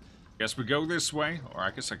 Guess we go this way. Or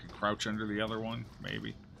I guess I could crouch under the other one,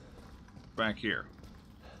 maybe. Back here.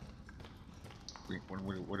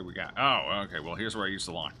 What do we got? Oh, okay. Well, here's where I used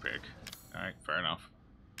the lockpick. Alright, fair enough.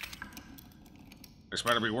 This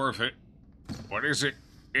better be worth it. What is it?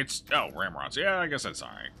 It's... Oh, ramrods. Yeah, I guess that's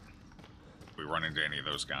alright. If we run into any of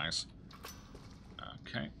those guys.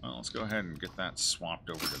 Okay, well, let's go ahead and get that swapped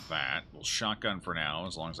over to that. We'll shotgun for now,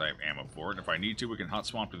 as long as I have ammo for it. If I need to, we can hot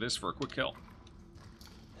swap to this for a quick kill.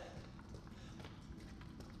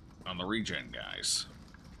 On the regen guys.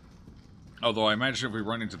 Although I imagine if we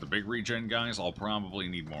run into the big regen guys, I'll probably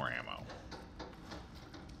need more ammo.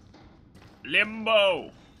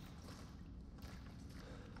 Limbo!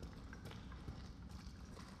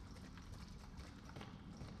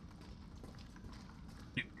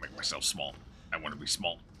 Make myself small. I want to be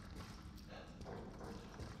small.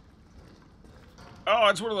 Oh,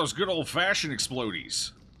 it's one of those good old-fashioned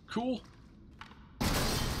explodies. Cool.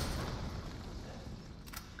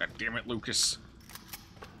 God damn it, Lucas.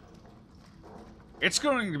 It's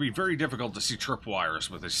going to be very difficult to see tripwires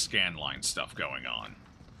with this scan line stuff going on.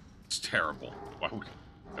 It's terrible. Wow.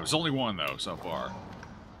 There was only one, though, so far.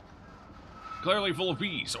 Clearly full of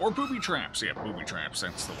bees. Or booby traps. Yeah, booby traps.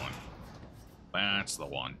 That's the one. That's the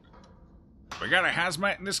one. We got a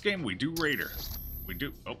hazmat in this game. We do Raider. We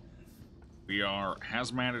do. Oh. We are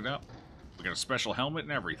hazmated up. We got a special helmet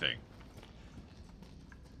and everything.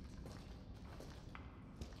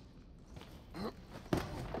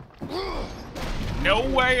 No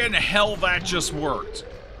way in hell that just worked.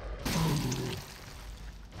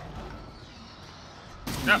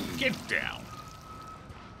 No, get down.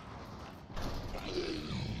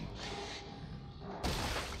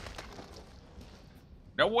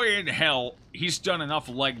 No way in hell he's done enough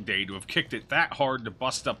leg day to have kicked it that hard to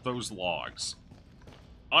bust up those logs.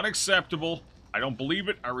 Unacceptable. I don't believe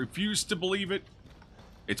it. I refuse to believe it.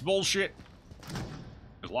 It's bullshit.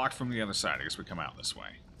 It's locked from the other side. I guess we come out this way.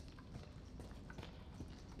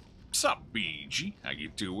 What's up, BG? How you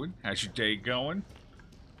doing? How's your day going?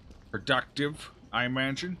 Productive, I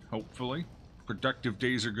imagine. Hopefully. Productive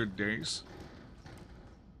days are good days.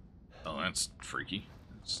 Oh, that's freaky.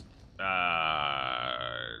 It's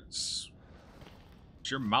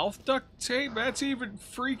your mouth duct tape? That's even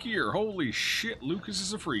freakier. Holy shit, Lucas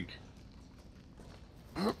is a freak.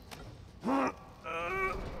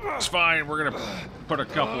 It's fine, we're gonna put a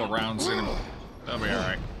couple of rounds in him. That'll be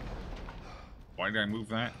alright. Why did I move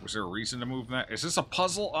that? Was there a reason to move that? Is this a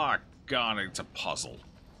puzzle? Oh, God, it's a puzzle.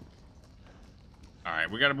 Alright,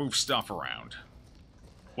 we gotta move stuff around.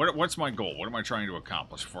 What's my goal? What am I trying to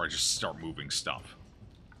accomplish before I just start moving stuff?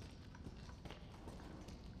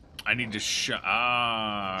 I need to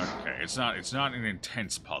okay, it's not an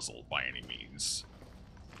intense puzzle by any means.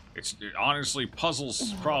 Honestly,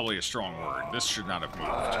 puzzle's probably a strong word. This should not have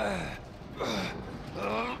moved.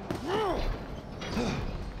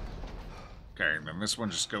 Okay, and then this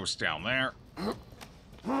one just goes down there.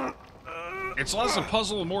 It's less a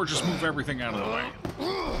puzzle and more just move everything out of the way.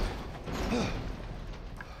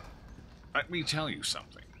 Let me tell you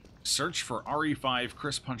something. Search for RE5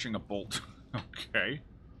 Chris punching a bolt. Okay.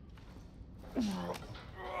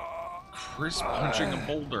 Chris punching a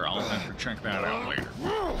boulder. I'll have to check that out later.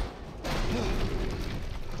 Oh.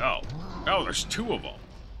 Oh, there's two of them.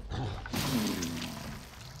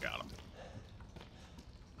 Got him.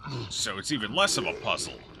 So it's even less of a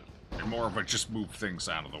puzzle. And more of a just move things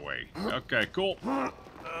out of the way. Okay, cool. Are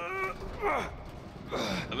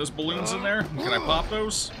those balloons in there? Can I pop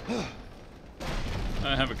those?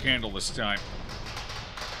 I have a candle this time.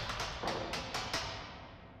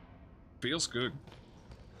 Feels good.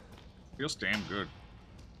 Feels damn good.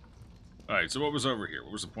 Alright, so what was over here?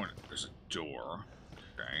 What was the point? There's a door.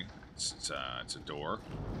 Okay. It's a door.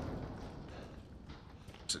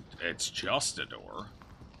 It's just a door.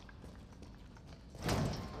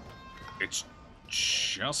 It's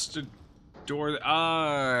just a door.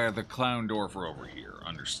 Ah, the clown door for over here.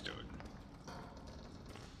 Understood.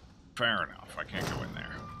 Fair enough. I can't go in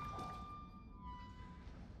there.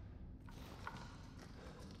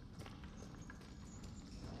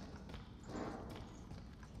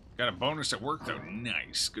 Got a bonus at work, though.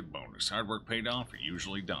 Nice. Good bonus. Hard work paid off. It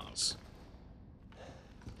usually does.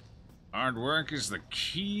 Hard work is the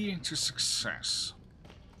key to success.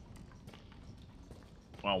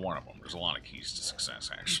 Well, one of them. There's a lot of keys to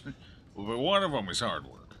success, actually. But one of them is hard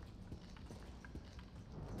work.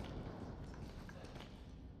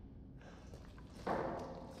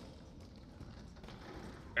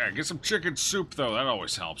 Yeah, get some chicken soup, though. That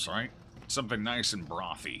always helps, right? Something nice and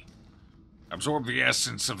brothy. Absorb the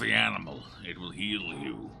essence of the animal. It will heal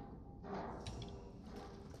you.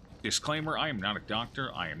 Disclaimer, I am not a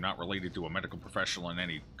doctor. I am not related to a medical professional in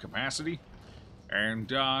any capacity.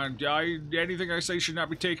 And, anything I say should not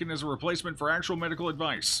be taken as a replacement for actual medical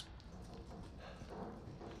advice.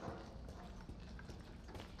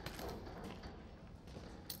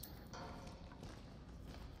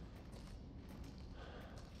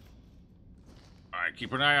 Alright,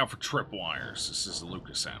 keep an eye out for tripwires. This is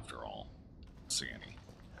Lucas, after all. See any.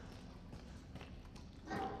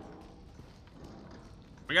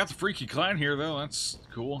 We got the freaky clown here, though. That's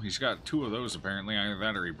cool. He's got two of those, apparently. Either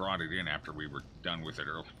that or he brought it in after we were done with it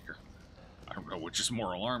earlier. I don't know which is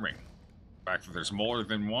more alarming. The fact that there's more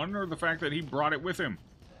than one, or the fact that he brought it with him?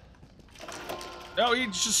 No, he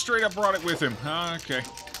just straight up brought it with him. Okay.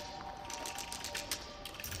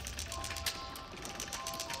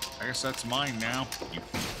 I guess that's mine now. You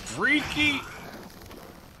freaky...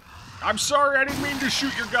 I'm sorry, I didn't mean to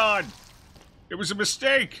shoot your gun. It was a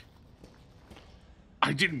mistake.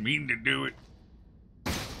 I didn't mean to do it.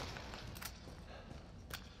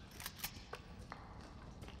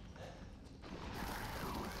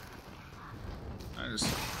 That is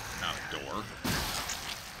not a door.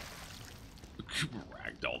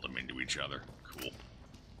 Ragdolled them into each other. Cool.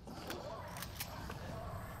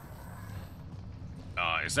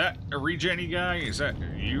 Is that a regen-y guy? Is that...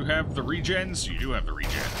 You have the regens? You do have the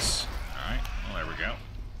regens. Alright, well, there we go.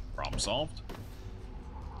 Problem solved.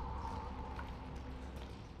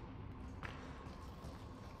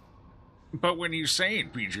 But when you say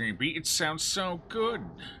it, BJB, it sounds so good.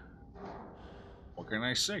 What can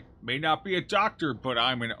I say? May not be a doctor, but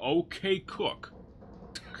I'm an okay cook.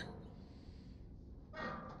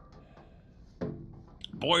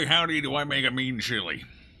 Boy, howdy, do I make a mean chili.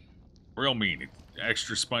 Real mean.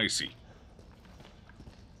 Extra spicy.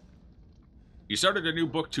 You started a new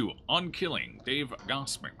book to Unkilling, Dave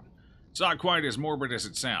Gossman. It's not quite as morbid as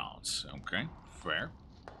it sounds. Okay, fair.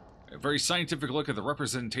 A very scientific look at the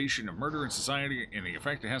representation of murder in society and the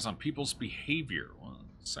effect it has on people's behavior. Well,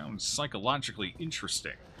 it sounds psychologically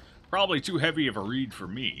interesting. Probably too heavy of a read for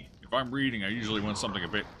me. If I'm reading, I usually want something a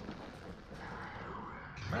bit...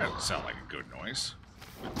 That doesn't sound like a good noise.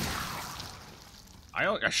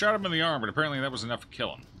 I shot him in the arm, but apparently that was enough to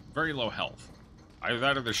kill him. Very low health. Either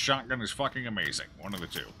that or the shotgun is fucking amazing. One of the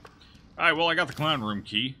two. Alright, well, I got the clown room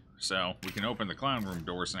key, so we can open the clown room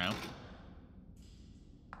doors now.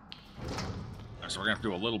 So we're gonna have to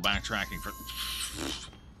do a little backtracking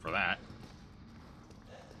for that.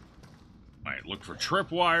 Alright, look for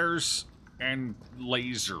tripwires and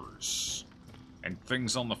lasers and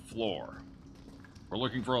things on the floor. We're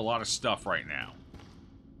looking for a lot of stuff right now.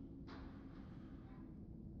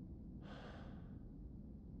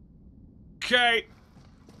 Okay.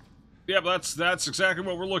 Yep, that's exactly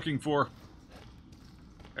what we're looking for.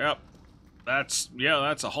 Yep. That's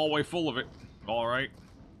a hallway full of it. Alright.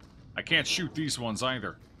 I can't shoot these ones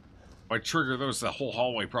either. If I trigger those, the whole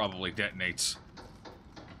hallway probably detonates.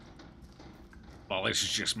 Well, this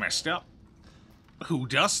is just messed up. Who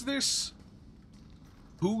does this?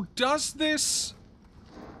 Who does this?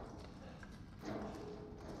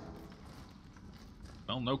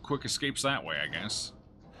 Well, no quick escapes that way, I guess.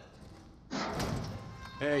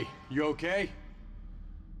 Hey, you okay?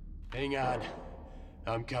 Hang on.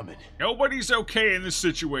 I'm coming. Nobody's okay in this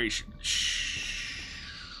situation. Shh.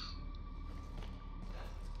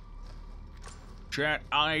 Chat,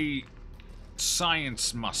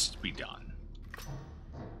 science must be done.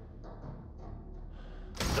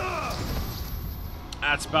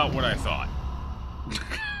 That's about what I thought.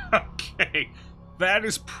 Okay. That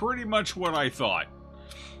is pretty much what I thought.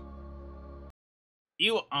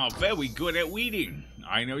 You are very good at weeding.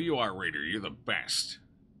 I know you are, Raider. You're the best.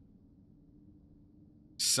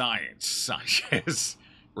 Science. Yes.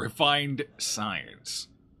 Refined science.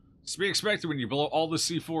 It's to be expected when you blow all the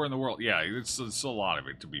C4 in the world. Yeah, it's a lot of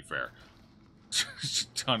it, to be fair. Just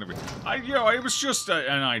a ton of it. It was just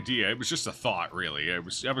an idea. It was just a thought, really. I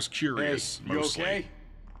was curious, Hey, you mostly. okay?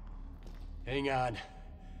 Hang on.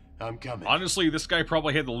 I'm coming. Honestly, this guy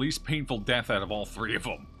probably had the least painful death out of all three of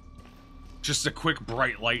them. Just a quick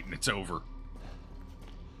bright light and it's over.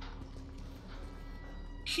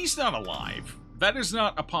 He's not alive. That is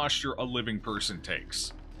not a posture a living person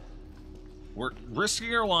takes. We're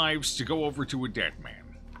risking our lives to go over to a dead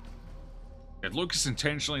man. Did Lucas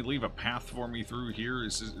intentionally leave a path for me through here?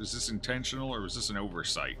 Is this intentional or is this an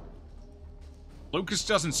oversight? Lucas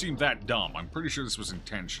doesn't seem that dumb. I'm pretty sure this was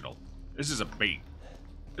intentional. This is a bait.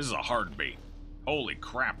 This is a hard bait. Holy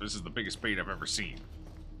crap, this is the biggest bait I've ever seen.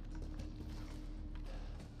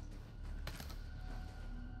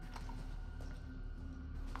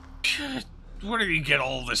 Where did he get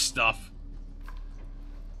all this stuff?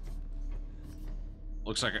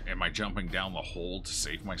 Looks like, am I jumping down the hole to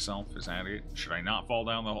save myself? Is that it? Should I not fall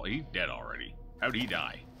down the hole? He's dead already. How'd he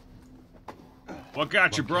die? What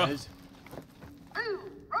got you, bruh? Boo!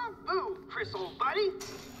 Wrong boo, Chris, old buddy.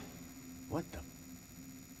 What the?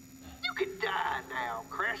 You can die now,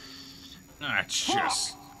 Chris. That's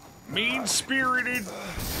just mean-spirited.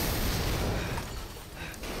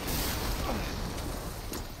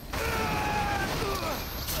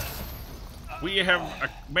 We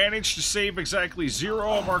have managed to save exactly 0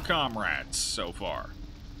 of our comrades so far.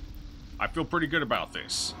 I feel pretty good about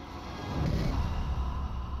this.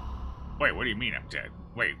 Wait, what do you mean I'm dead?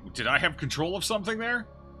 Wait, did I have control of something there?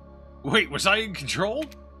 Wait, was I in control?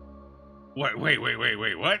 Wait,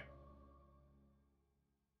 what?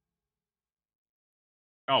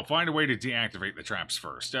 Oh, find a way to deactivate the traps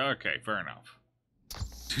first. Okay, fair enough.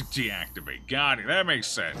 Deactivate. Got it. That makes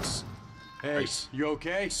sense. Hey, you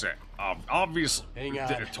okay? Obviously. Hang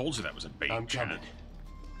on. I told you that was a bait. I'm coming.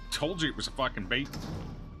 Told you it was a fucking bait.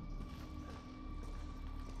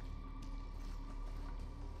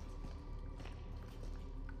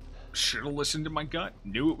 Should have listened to my gut.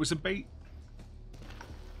 Knew it was a bait.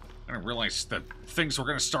 I didn't realize that things were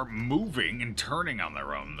going to start moving and turning on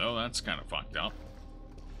their own, though. That's kind of fucked up.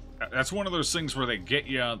 That's one of those things where they get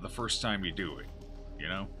you the first time you do it. You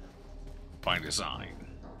know? By design.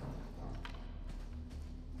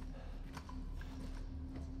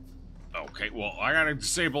 Okay, well, I gotta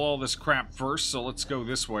disable all this crap first, so let's go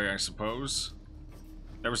this way, I suppose.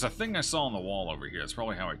 There was a thing I saw on the wall over here. That's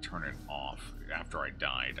probably how I turn it off. After I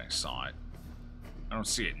died, I saw it. I don't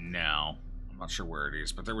see it now. I'm not sure where it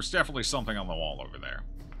is, but there was definitely something on the wall over there.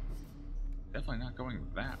 Definitely not going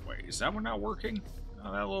that way. Is that one not working?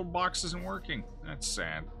 Oh, that little box isn't working. That's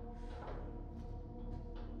sad.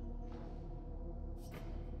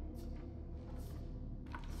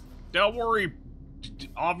 Don't worry.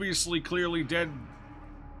 Obviously, clearly dead.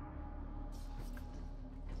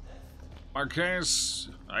 Marquez,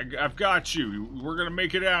 I've got you. We're gonna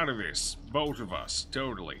make it out of this. Both of us.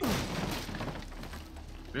 Totally.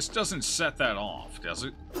 This doesn't set that off, does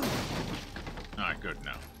it? Alright, good,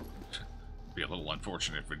 no. Be a little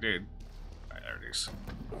unfortunate if it did. Right, there it is.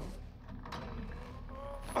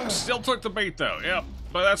 Still took the bait, though. Yep,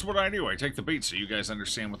 but that's what I do. I take the bait so you guys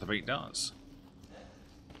understand what the bait does.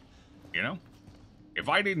 You know? If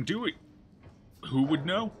I didn't do it, who would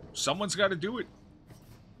know? Someone's got to do it.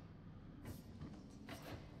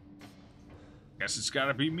 Guess it's got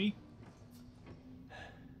to be me.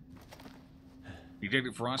 You did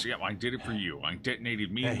it for us? Yep, I did it for you. I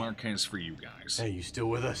detonated me and Marquez for you guys. Hey, you still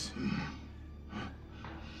with us?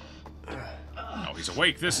 Oh, he's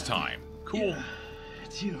awake this time. Cool. Yeah,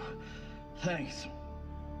 it's you. Thanks.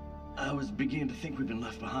 I was beginning to think we'd been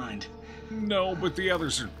left behind. No, but the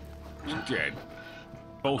others are dead.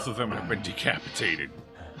 Both of them have been decapitated.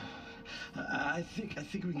 I think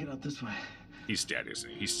we can get out this way. He's dead,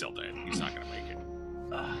 isn't he? He's still dead. He's not gonna make it.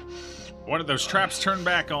 One of those traps turn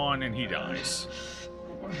back on and he dies.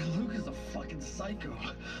 Luke is a fucking psycho.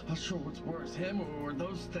 Not sure what's worse, him or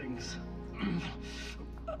those things.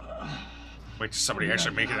 Wait, did somebody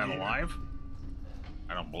actually make it out alive?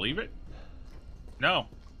 I don't believe it. No.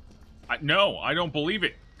 No, I don't believe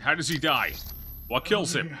it. How does he die? What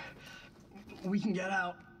kills him? We can get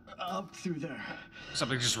out up through there.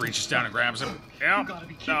 Something just reaches down and grabs him. Yep. gotta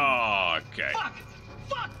be kidding. Oh, okay. Fuck!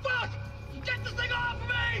 Fuck! Fuck! Get this thing off of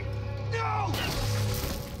me! No!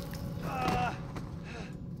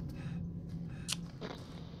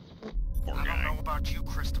 Poor I don't guy. know about you,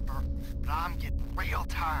 Christopher, but I'm getting real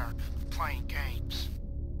tired of playing games.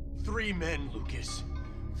 3 men, Lucas.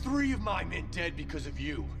 3 of my men dead because of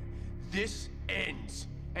you. This ends,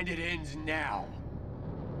 and it ends now.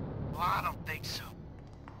 Well, I don't think so.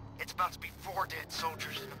 It's about to be 4 dead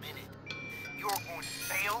soldiers in a minute. You're going to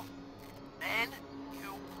fail, then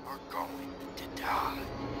you are going to die.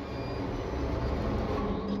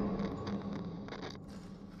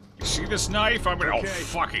 You see this knife? I'm gonna. Okay. Oh,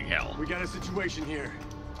 fucking hell. We got a situation here.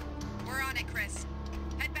 We're on it, Chris.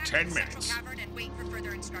 Head back 10 to the minutes. central cavern and wait for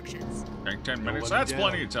further instructions. Okay, 10 Don't minutes. let me That's down.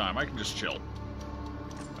 plenty of time. I can just chill.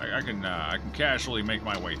 I can casually make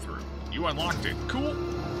my way through. You unlocked it. Cool.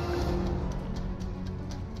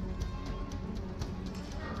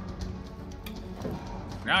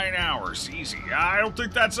 Nine hours. Easy. I don't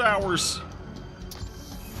think that's hours.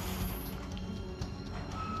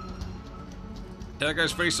 That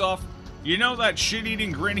guy's face off. You know that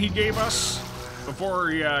shit-eating grin he gave us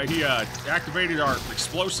before he activated our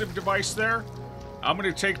explosive device there? I'm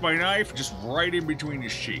gonna take my knife just right in between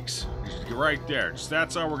his cheeks. Just right there. Just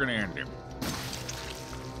that's how we're gonna end him.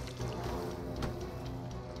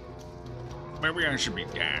 Maybe I should be...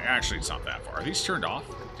 Actually, it's not that far. Are these turned off?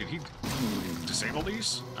 Did he disable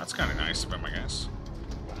these? That's kind of nice of him, I guess.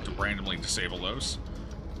 To randomly disable those.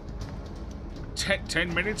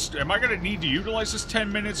 10 minutes? Am I going to need to utilize this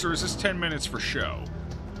 10 minutes, or is this 10 minutes for show?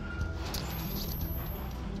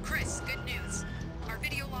 Chris, good news. Our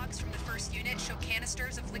video logs from the first unit show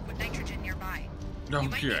canisters of liquid nitrogen nearby. You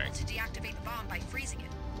might be Okay. able to deactivate the bomb by freezing it.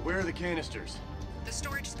 Where are the canisters? The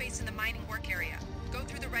storage space in the mining work area. Go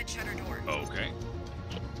through the red shutter door. Okay.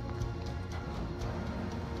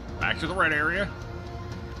 Back to the red area.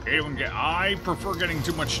 I prefer getting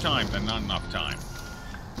too much time than not enough time.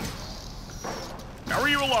 How are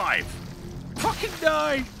you alive? Fucking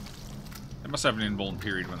die! They must have an invuln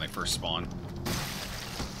period when they first spawn.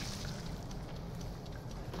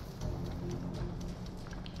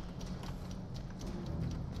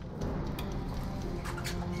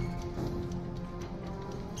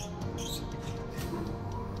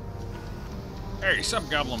 Hey, sup,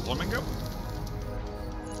 Goblin Flamingo?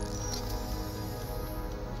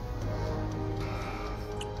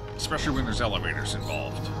 Especially when there's elevators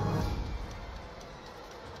involved.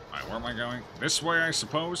 Alright, where am I going? This way, I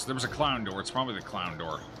suppose? There was a clown door. It's probably the clown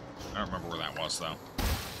door. I don't remember where that was, though.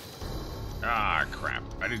 Ah, crap.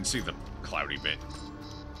 I didn't see the cloudy bit.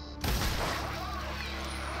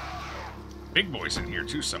 Big Boy's in here,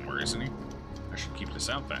 too, somewhere, isn't he? I should keep this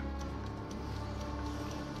out, then.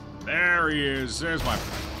 There he is. There's my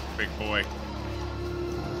big boy.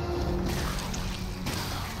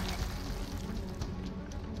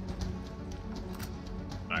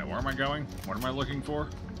 Alright, where am I going? What am I looking for?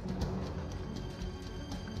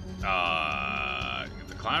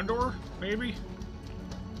 The clown door? Maybe?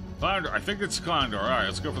 Clown door. I think it's clown door. Alright,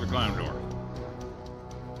 let's go for the clown door.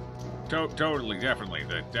 Totally, definitely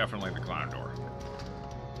the clown door.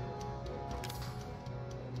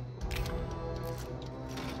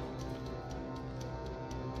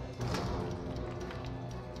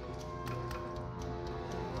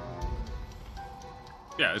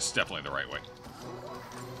 Yeah, it's definitely the right way.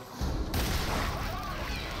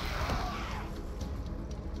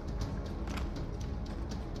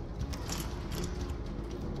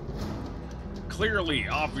 Clearly,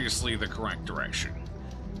 obviously, the correct direction.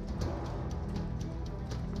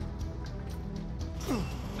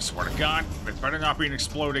 I swear to God, there better not be an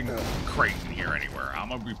exploding crate in here anywhere. I'm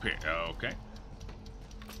gonna be pissed. Okay.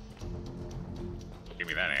 Give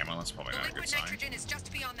me that ammo. That's probably The not a good liquid sign. nitrogen is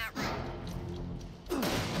just beyond that room.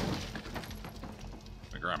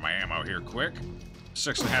 Let me grab my ammo here quick.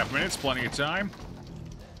 6.5 minutes, plenty of time.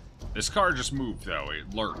 This car just moved, though.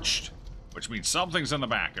 It lurched, which means something's in the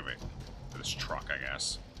back of it. This truck, I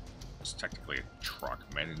guess. It's technically a truck.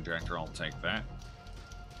 Med injector, I'll take that.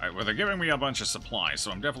 Alright, well, they're giving me a bunch of supplies, so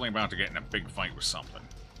I'm definitely about to get in a big fight with something.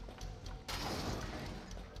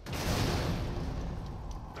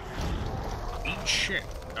 Eat shit.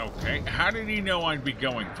 Okay. How did he know I'd be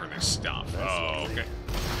going for this stuff? Oh, okay.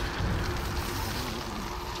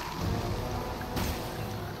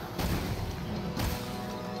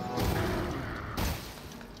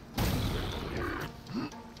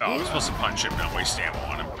 Oh, I'm supposed to punch him, not waste ammo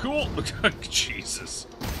on him. Cool. Jesus.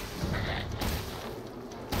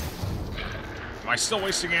 Come I still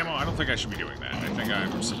wasting ammo? I don't think I should be doing that. I think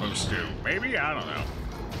I'm supposed to. Maybe? I don't know.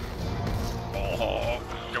 Oh,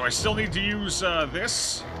 do I still need to use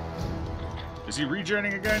this? Is he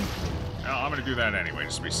regenning again? Oh, I'm gonna do that anyway,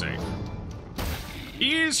 just to be safe.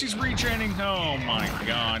 He's regenning. Oh my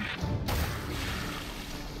god.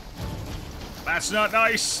 That's not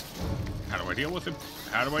nice. How do I deal with him?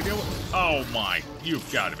 How do I deal with him? Oh my,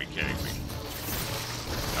 you've got to be kidding me.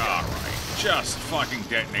 Alright, just fucking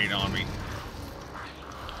detonate on me.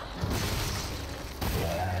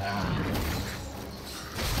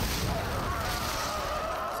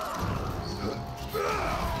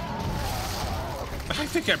 I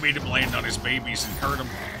think I made him land on his babies and hurt him.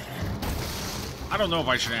 I don't know if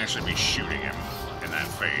I should actually be shooting him in that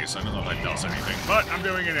phase. I don't know if that does anything, but I'm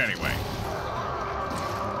doing it anyway.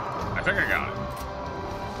 I think I got it.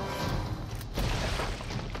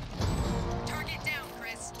 Target down,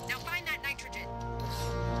 Chris. Now find that nitrogen.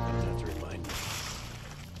 You don't have to remind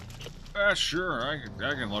me. Sure, I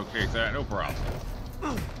can locate that, no problem.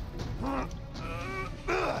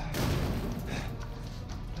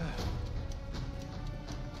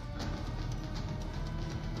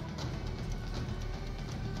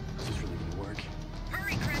 Is this really gonna work?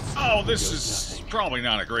 Hurry, Chris. Oh, this is probably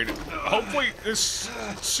not a great... Hopefully this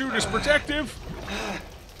suit is protective.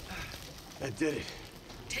 That did it.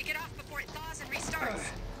 Take it off before it thaws and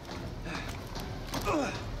restarts.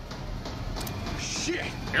 Shit!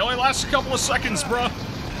 It only lasts a couple of seconds, bruh.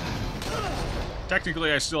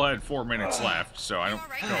 Technically, I still had 4 minutes left, so I don't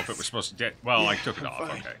know if it was supposed to well, I took it off.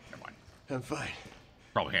 fine. Okay, never mind. I'm fine.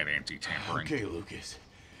 Probably had anti-tampering. Okay, Lucas.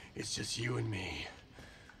 It's just you and me.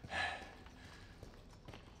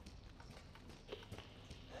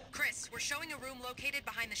 Chris, we're showing a room located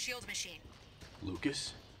behind the shield machine.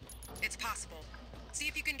 Lucas? It's possible. See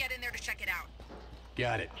if you can get in there to check it out.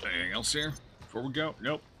 Got it. Anything else here before we go?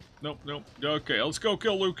 Nope. Nope, nope. Okay, let's go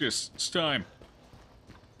kill Lucas. It's time.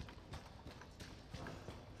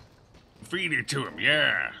 Feed it to him,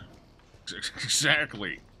 yeah.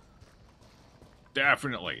 Exactly.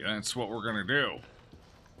 Definitely. That's what we're gonna do.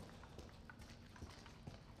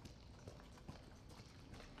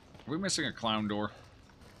 Are we missing a clown door?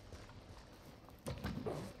 I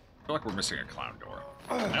feel like we're missing a clown door.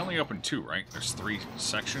 I only opened 2, right? There's 3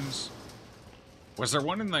 sections. Was there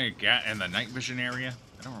one in the night vision area?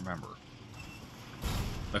 I don't remember.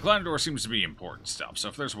 The clown door seems to be important stuff, so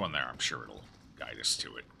if there's one there, I'm sure it'll guide us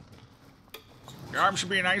to it. Your arm should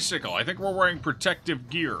be an icicle. I think we're wearing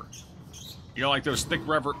protective gear. You know, like those thick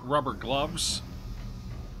rubber gloves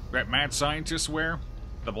that mad scientists wear?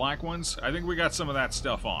 The black ones? I think we got some of that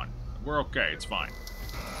stuff on. We're okay, it's fine.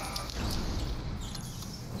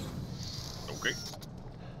 Okay.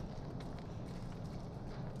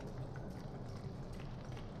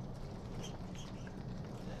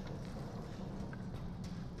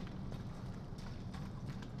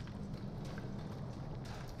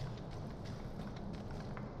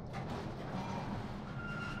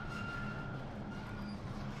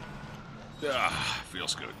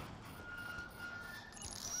 Feels good.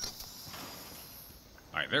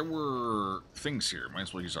 Alright, there were things here. Might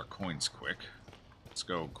as well use our coins quick. Let's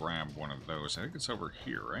go grab one of those. I think it's over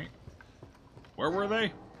here, right? Where were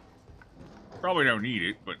they? Probably don't need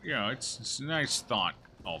it, but, you know, it's a nice thought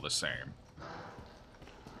all the same.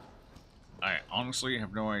 I honestly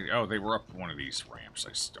have no idea. Oh, they were up one of these ramps.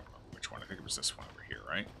 I just don't know which one. I think it was this one over here,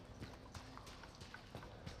 right?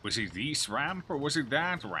 Was it this ramp, or was it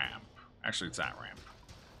that ramp? Actually, it's that ramp.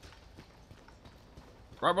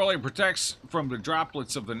 Rubber protects from the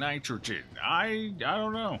droplets of the nitrogen. I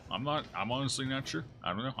don't know. I'm honestly not sure.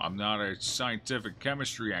 I don't know. I'm not a scientific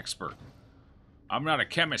chemistry expert. I'm not a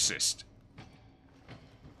chemist.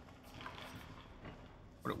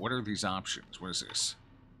 What are these options? What is this?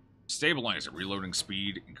 Stabilizer, reloading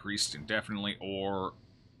speed increased indefinitely, or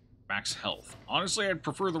max health. Honestly, I'd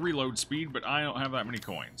prefer the reload speed, but I don't have that many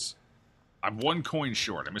coins. I'm 1 coin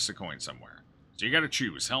short. I missed a coin somewhere. So you gotta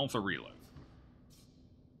choose, health or reload.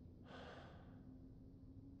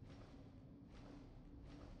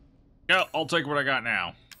 Yeah, I'll take what I got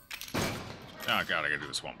now. Oh god, I gotta do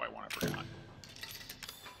this one by one, I forgot.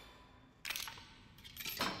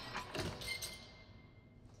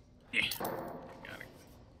 Yeah, got it.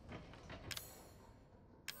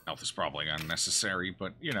 Health is probably unnecessary,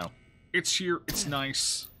 but, you know, it's here, it's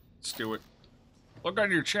nice. Let's do it. Look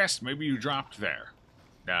on your chest, maybe you dropped there.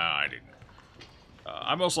 Nah, I didn't.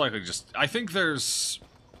 I most likely just... I think there's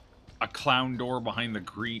a clown door behind the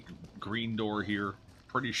green door here.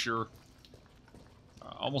 Pretty sure.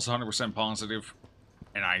 Almost 100% positive.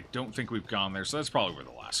 And I don't think we've gone there, so that's probably where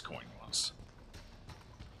the last coin was.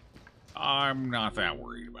 I'm not that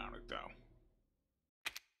worried about it, though.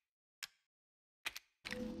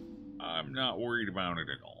 I'm not worried about it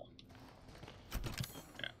at all.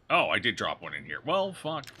 Yeah. Oh, I did drop one in here. Well,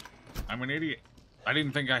 fuck. I'm an idiot. I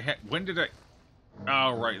didn't think I had... When did I...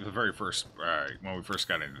 Oh, right. The very first... when we first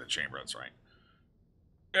got into the chamber, that's right.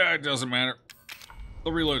 Yeah, it doesn't matter.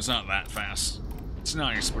 The reload's not that fast. It's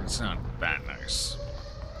nice, but it's not that nice.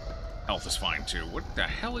 Health is fine, too. What the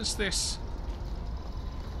hell is this?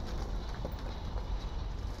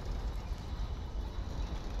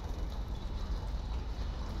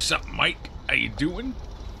 What's up, Mike? How you doing?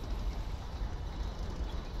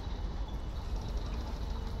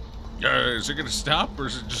 Is it gonna stop, or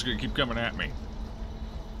is it just gonna keep coming at me?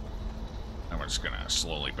 I'm just gonna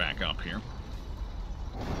slowly back up here.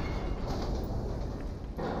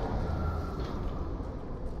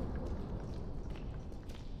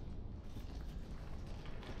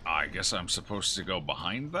 I guess I'm supposed to go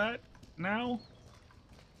behind that now?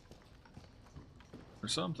 Or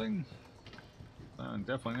something?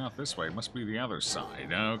 Definitely not this way. It must be the other side.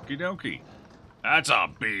 Okie dokie. That's a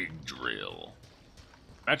big drill.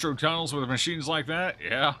 Metro tunnels with machines like that?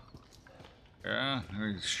 Yeah. Yeah,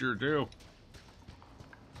 they sure do.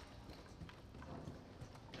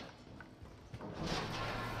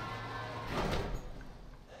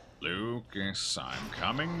 Lucas, I'm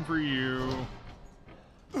coming for you.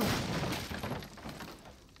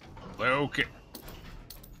 Lucas.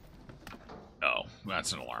 Oh,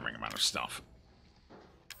 that's an alarming amount of stuff.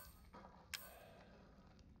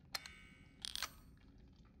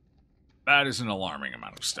 That is an alarming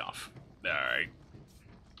amount of stuff. Alright.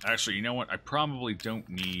 Actually, you know what? I probably don't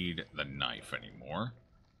need the knife anymore.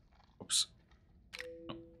 Oops.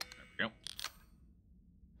 Oh, there we go.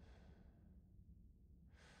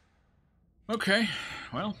 Okay,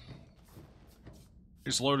 well.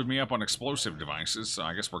 Just loaded me up on explosive devices, so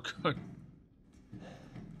I guess we're good.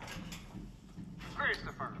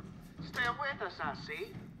 Christopher, still with us, I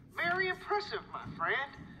see. Very impressive, my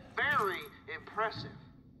friend. Very impressive.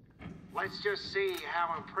 Let's just see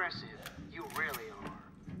how impressive you really are.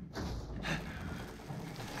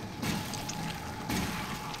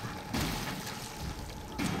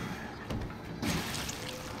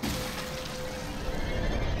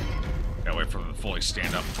 Gotta wait for them to fully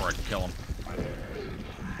stand up before I can kill him.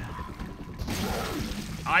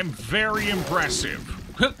 I'm very impressive.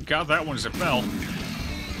 God, that one as it fell.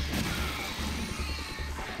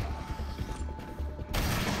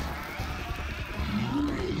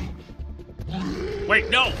 Wait,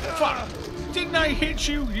 no! Fuck! Didn't I hit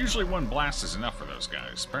you? Usually one blast is enough for those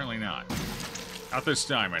guys. Apparently not. Not this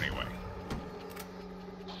time, anyway.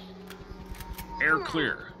 Air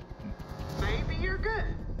clear. Maybe you're good.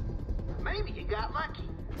 Maybe you got lucky.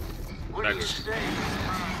 What do you say?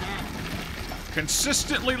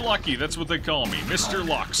 Consistently lucky, that's what they call me. Mr.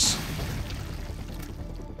 Lux.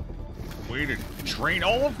 Way to drain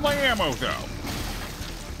all of my ammo, though.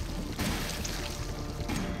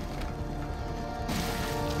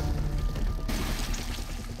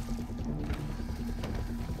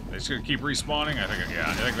 They're just gonna keep respawning? I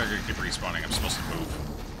think they're gonna keep respawning. I'm supposed to move.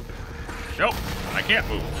 Nope, I can't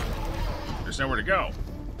move. There's nowhere to go.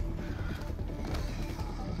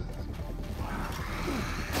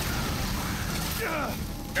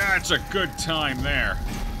 That's a good time there.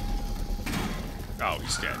 Oh,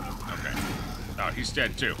 he's dead. Okay. Oh, he's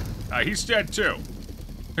dead too. He's dead too.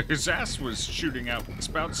 His ass was shooting out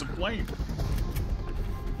spouts of flame.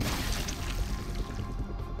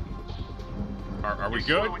 Are we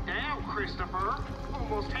good? Slow it down, Christopher.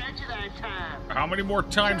 Almost had you that time. How many more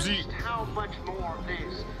times Just how much more of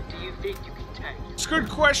this do you think you can take? It's a good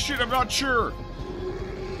question, I'm not sure.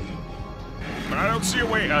 But I don't see a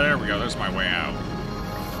way. Oh, there we go. There's my way out.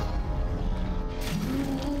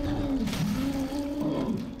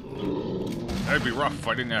 That'd be rough if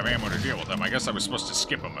I didn't have ammo to deal with them. I guess I was supposed to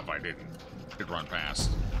skip them if I didn't. Could run past.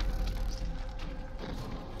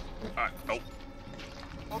 Oh.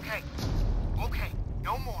 Okay. Okay.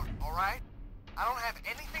 No more, alright? I don't have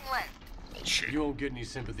anything left. Shit. You won't get any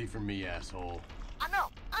sympathy from me, asshole. I know.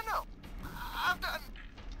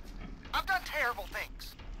 I've done terrible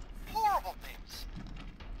things. Horrible things.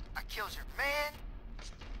 I killed your man.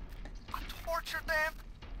 I tortured them.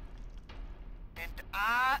 And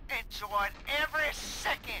I enjoyed every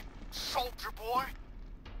second, soldier boy.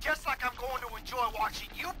 Just like I'm going to enjoy watching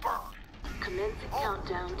you burn. Commence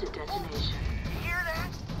countdown to detonation. You hear that?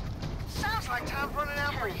 Sounds like time's running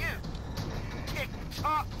out for you. Tick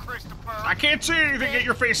tock, Christopher. I can't see anything. Get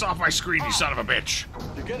your face off my screen, you son of a bitch.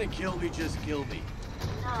 If you're gonna kill me, just kill me.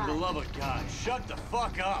 For the love of God, shut the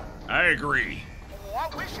fuck up. I agree. Oh,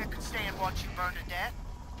 I wish I could stay and watch you burn to death.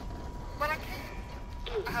 But I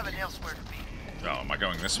can't. I have an elsewhere to be. Oh, am I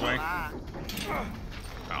going this way?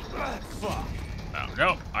 Oh. Fuck. Oh,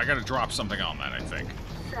 no, I gotta drop something on that, I think.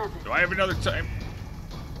 7. Do I have another time?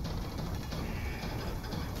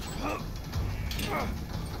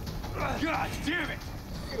 God damn it!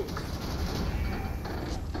 6.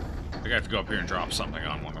 I have to go up here and drop something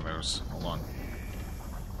on one of those. Hold on.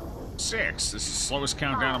 6. This is the slowest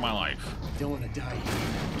countdown of my life. Don't want to die here.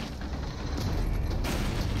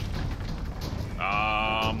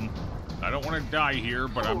 I don't want to die here,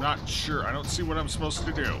 but I'm not sure. I don't see what I'm supposed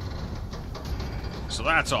to do. So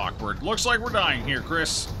that's awkward. Looks like we're dying here,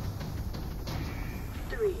 Chris.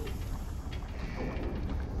 3.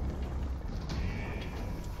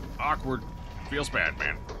 Awkward. Feels bad,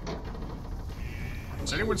 man.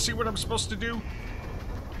 Does anyone see what I'm supposed to do? Am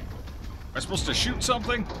I supposed to shoot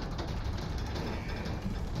something? Am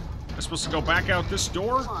I supposed to go back out this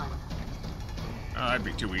door? 1. Oh, that'd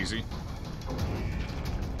be too easy.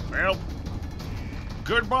 Well,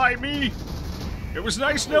 goodbye, me. It was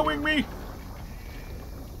nice knowing me.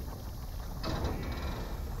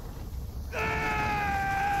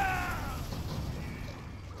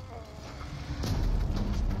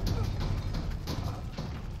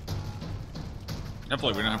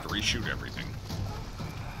 Hopefully we don't have to reshoot everything.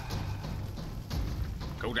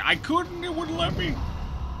 Go down. I couldn't. It wouldn't let me.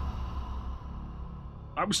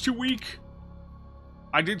 I was too weak.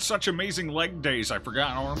 I did such amazing leg days, I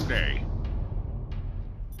forgot arm day.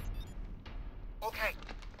 Okay.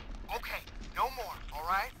 Okay. No more, all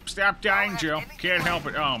right? Stop dying, Joe. Can't help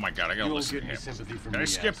it. Oh my god, I gotta You won't listen get to any him. sympathy from Can I me,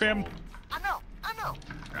 skip him? asshole. I know.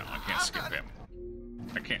 No, I can't skip him.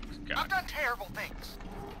 I can't. I've God. done terrible things.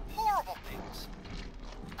 Horrible things.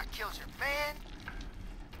 I killed your man,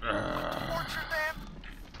 tortured them,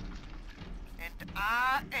 and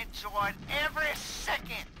I enjoyed every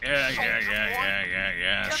second. Yeah.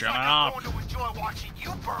 Just Shut like up. I'm going to enjoy watching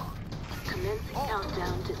you burn. Commencing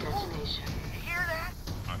countdown to detonation. You hear that?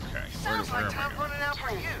 Okay. Sounds Where like am I time going? running out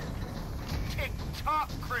for you. Tick tock,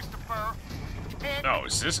 Christopher. 10. Oh,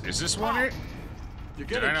 is this one it? You're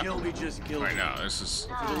Did I gonna not- kill me, just kill I me. know, this is...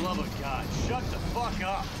 For the love of God, shut the fuck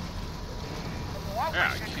up. Oh, I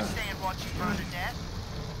Yeah, wish I could stay and watch you burn to death.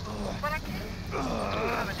 But I can't.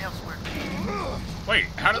 I'm an elsewhere. Wait,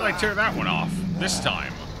 how did I tear that one off? This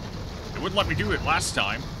time. It wouldn't let me do it last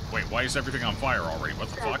time. Wait, why is everything on fire already? What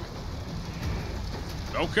the fuck?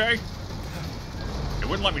 Okay. It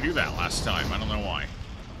wouldn't let me do that last time. I don't know why.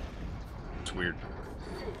 It's weird.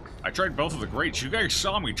 I tried both of the greats. You guys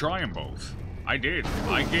saw me try them both. I did.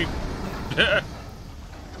 I gave...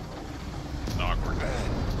 Awkward.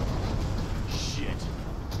 Shit.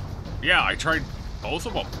 Yeah, I tried both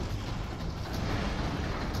of them.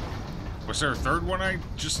 Was there a third one I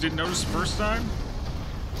just didn't notice the first time?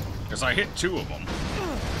 Because I hit 2 of them.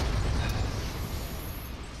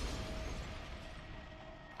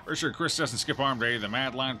 For sure, Chris doesn't skip arm day. The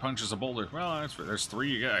Mad Lion punches a boulder. Well, there's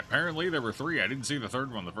 3. Yeah, apparently there were 3. I didn't see the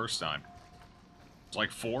third one the first time. It's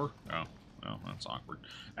like 4? Oh, that's awkward.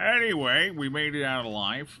 Anyway, we made it out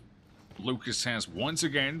alive. Lucas has once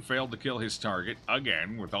again failed to kill his target,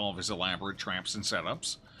 again, with all of his elaborate traps and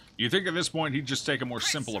setups. You'd think at this point he'd just take a more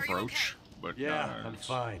Chris, simple are you approach. But, Yeah, I'm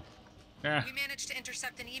fine. Yeah. We managed to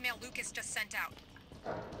intercept an email Lucas just sent out.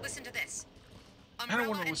 Listen to this. don't Umbrella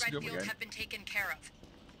wanna and listen to him Redfield again. have been taken care of.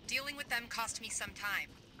 Dealing with them cost me some time.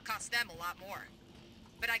 Cost them a lot more.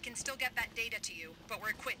 But I can still get that data to you, but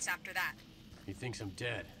we're quits after that. He thinks I'm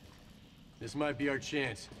dead. This might be our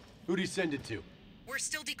chance. Who'd he send it to? We're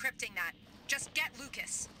still decrypting that. Just get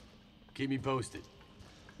Lucas. Keep me posted.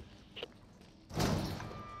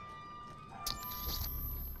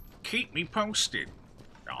 Keep me posted.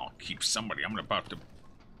 I'll keep somebody. I'm about to...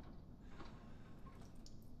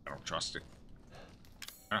 I don't trust it.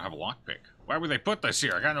 I don't have a lockpick. Why would they put this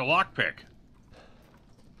here? I got no lockpick.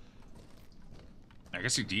 I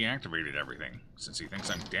guess he deactivated everything, since he thinks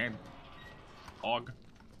I'm dead. Hog.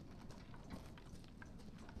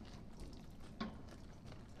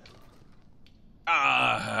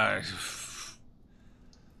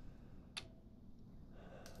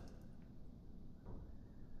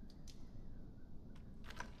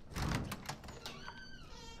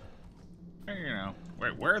 You know,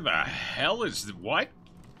 wait, where the hell is the, what?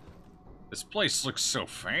 This place looks so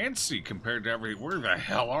fancy compared to every, where the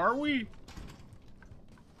hell are we?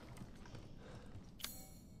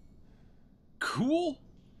 Cool?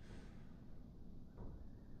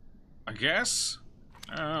 I guess?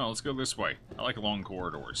 I don't know, let's go this way. I like long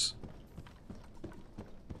corridors.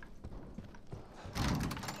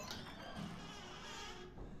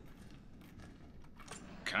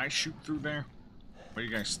 Can I shoot through there? What do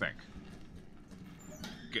you guys think?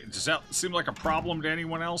 Does that seem like a problem to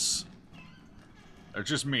anyone else? Or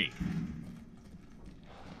just me?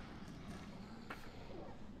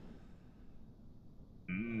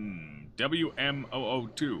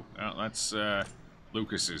 WM002. Well, that's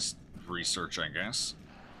Lucas's research, I guess.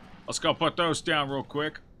 Let's go put those down real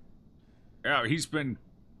quick. Yeah, he's been...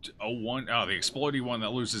 Oh, the explodey one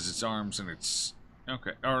that loses its arms and it's...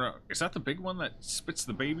 Okay. Oh, no. Is that the big one that spits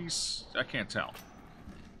the babies? I can't tell.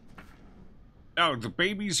 Oh, the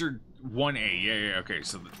babies are 1A. Yeah, okay.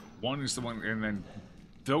 So the 1 is the one, and then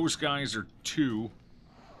those guys are 2.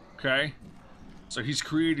 Okay. So he's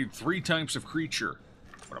created 3 types of creature.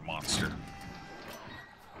 What a monster.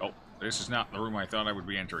 Oh, this is not the room I thought I would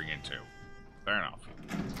be entering into. Fair enough.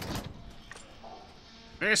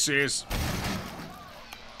 This is...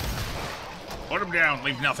 Put him down,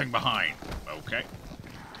 leave nothing behind. Okay.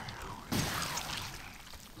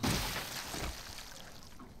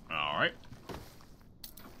 Alright.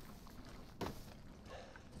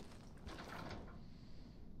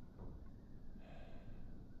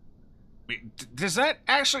 Does that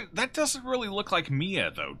actually... That doesn't really look like Mia,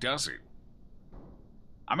 though, does it?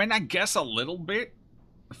 I mean, I guess a little bit.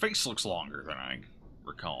 The face looks longer than I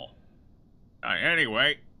recall.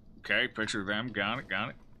 Anyway. Okay, picture them. Got it, got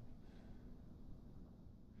it.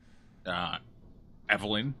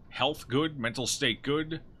 Evelyn, health good, mental state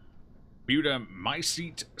good.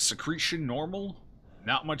 Butamycete secretion normal.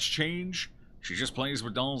 Not much change. She just plays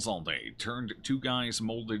with dolls all day. Turned 2 guys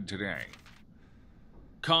molded today.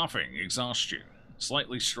 Coughing, exhaustion,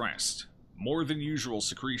 slightly stressed. More than usual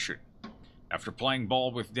secretion. After playing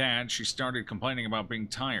ball with Dad, she started complaining about being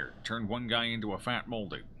tired. Turned 1 guy into a fat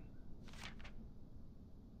molded.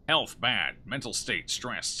 Health bad, mental state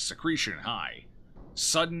stressed, secretion high.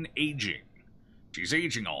 Sudden aging. She's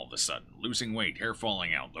aging all of a sudden, losing weight, hair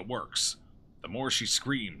falling out, the works. The more she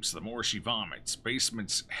screams, the more she vomits.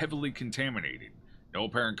 Basement's heavily contaminated. No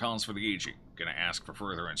apparent cause for the aging. Gonna ask for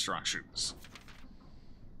further instructions.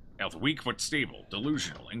 Health weak but stable,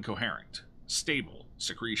 delusional, incoherent. Stable,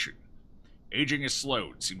 secretion. Aging is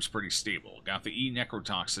slowed, seems pretty stable. Got the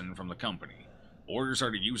E-necrotoxin from the company. Orders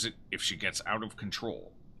are to use it if she gets out of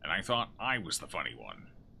control. And I thought I was the funny one.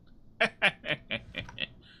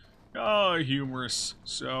 Oh, humorous.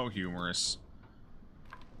 So humorous.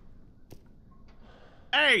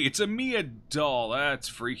 Hey, it's a Mia doll. That's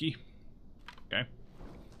freaky. Okay.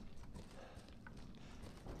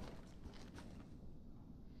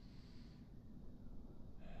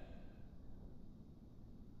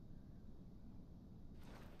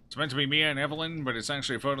 It's meant to be Mia and Evelyn, but it's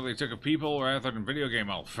actually a photo they took of people rather than video game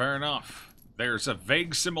elf. Fair enough. There's a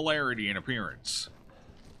vague similarity in appearance.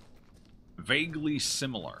 Vaguely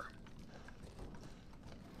similar.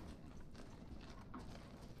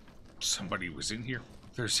 Somebody was in here.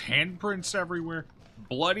 There's handprints everywhere.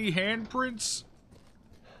 Bloody handprints.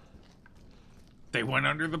 They went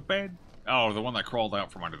under the bed. Oh, the one that crawled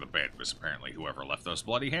out from under the bed was apparently whoever left those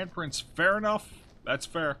bloody handprints. Fair enough. That's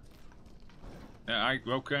fair. Yeah,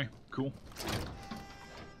 okay, cool.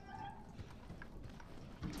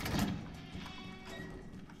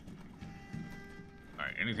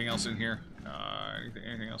 Alright, anything else in here?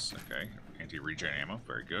 Anything else? Okay. Anti-regen ammo,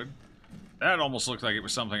 very good. That almost looked like it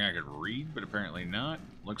was something I could read, but apparently not.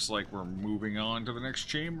 Looks like we're moving on to the next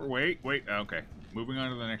chamber. Wait, okay. Moving on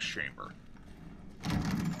to the next chamber.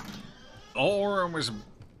 The whole room is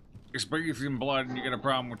bathed in blood, and you get a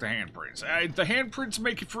problem with the handprints. The handprints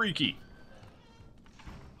make it freaky.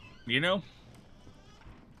 You know?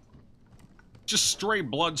 Just stray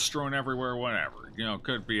blood strewn everywhere, whatever. You know,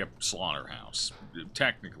 could be a slaughterhouse.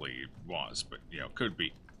 Technically it was, but, you know, could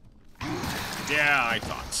be. Yeah, I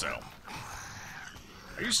thought so.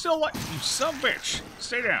 Are you still like... You son of a bitch.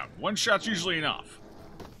 Stay down. 1 shot's usually enough.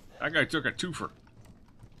 That guy took a 2-fer.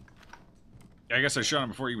 I guess I shot him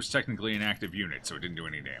before he was technically an active unit, so it didn't do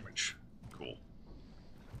any damage. Cool.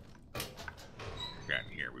 Got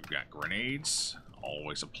in here, we've got grenades.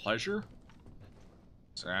 Always a pleasure.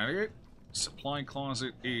 Is that it? Supply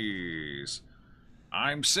closet is...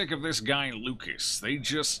 I'm sick of this guy, Lucas. They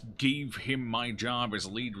just gave him my job as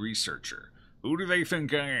lead researcher. Who do they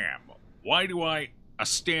think I am? Why do I, a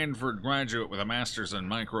Stanford graduate with a master's in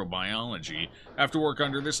microbiology, have to work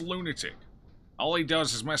under this lunatic? All he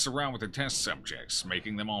does is mess around with the test subjects,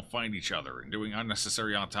 making them all fight each other and doing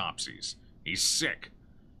unnecessary autopsies. He's sick.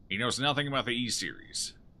 He knows nothing about the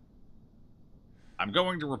E-Series. I'm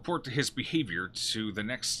going to report to his behavior to the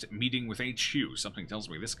next meeting with HQ. Something tells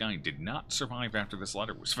me this guy did not survive after this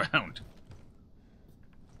letter was found.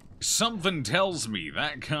 Something tells me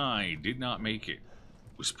that guy did not make it.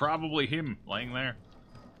 It was probably him laying there.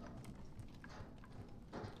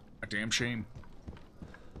 A damn shame.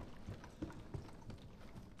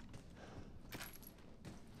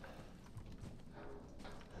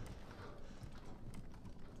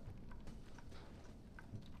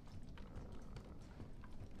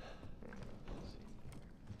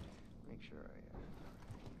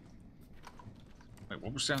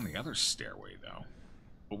 What was down the other stairway, though?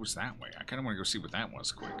 What was that way? I kind of want to go see what that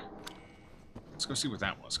was quick. Let's go see what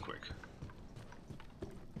that was quick.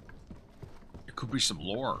 It could be some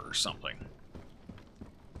lore or something.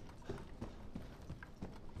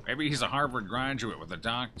 Maybe he's a Harvard graduate with a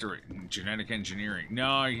doctorate in genetic engineering.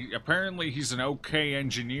 No, apparently he's an okay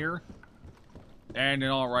engineer and an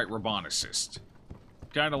alright roboticist.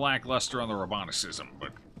 Kind of lackluster on the roboticism,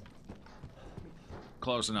 but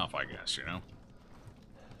close enough, I guess, you know?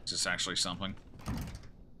 Is this actually something?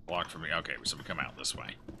 Blocked for me. Okay, so we come out this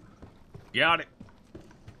way. Got it.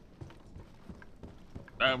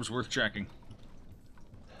 That was worth checking.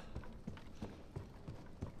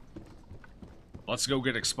 Let's go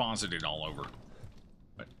get exposited all over.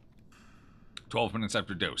 But 12 minutes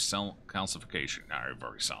after dose. Cell calcification. Nah, we've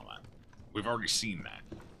already saw that. We've already seen that.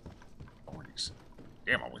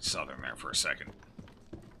 Damn, I went southern there for a second.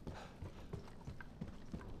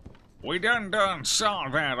 We done saw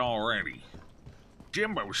that already.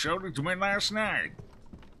 Jimbo showed it to me last night.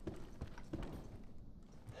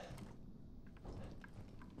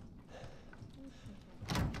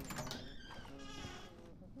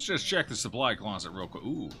 Let's just check the supply closet real quick.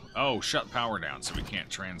 Ooh. Oh, shut power down so we can't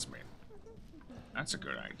transmit. That's a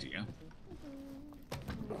good idea.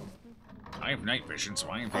 I have night vision, so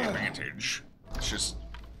I have the advantage. It's just...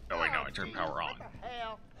 Oh, wait, no, I turned power on.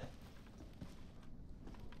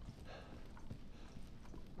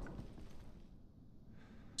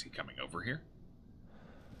 Is he coming over here?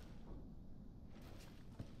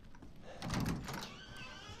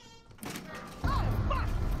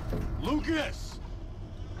 Lucas!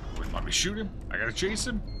 Wouldn't let me shoot him. I gotta chase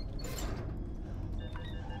him.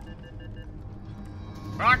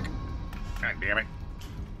 Fuck! God damn it.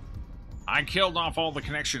 I killed off all the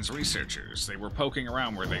Connections researchers. They were poking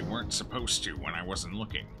around where they weren't supposed to when I wasn't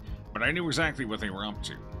looking. But I knew exactly what they were up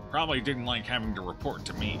to. Probably didn't like having to report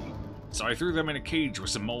to me. So I threw them in a cage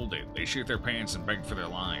with some molded. They shit their pants and begged for their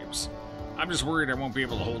lives. I'm just worried I won't be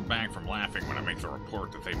able to hold back from laughing when I make the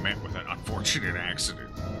report that they met with an unfortunate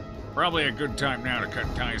accident. Probably a good time now to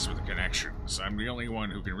cut ties with the Connections. I'm the only one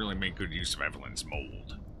who can really make good use of Evelyn's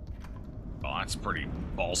mold. Well, that's a pretty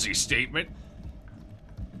ballsy statement.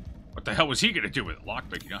 What the hell was he gonna do with it?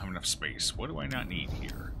 Lockpick, you don't have enough space. What do I not need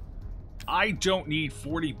here? I don't need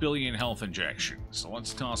 40 billion health injections, so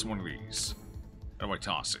let's toss one of these. How do I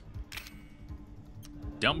toss it?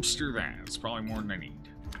 Dumpster that. It's probably more than I need.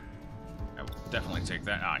 I will definitely take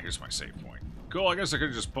that. Ah, here's my save point. Cool, I guess I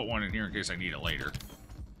could just put one in here in case I need it later.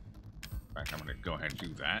 In fact, I'm gonna go ahead and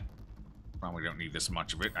do that. Probably don't need this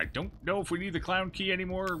much of it. I don't know if we need the clown key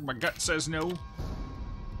anymore. My gut says no.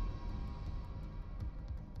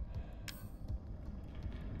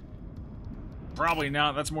 Probably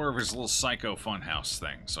not. That's more of his little psycho funhouse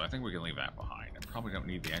thing, so I think we can leave that behind. I probably don't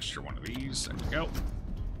need the extra one of these. There we go.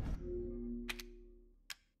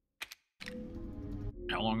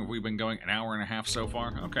 How long have we been going? An hour and a half so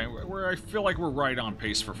far? Okay, I feel like we're right on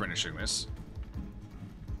pace for finishing this.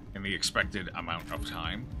 In the expected amount of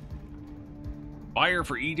time. Buyer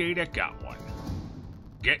for E-Data, got one.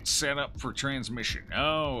 Get set up for transmission.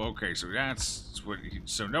 Oh, okay, so that's what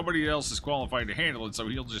so nobody else is qualified to handle it, so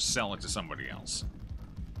he'll just sell it to somebody else.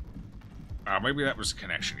 Maybe that was the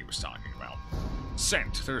connection he was talking about.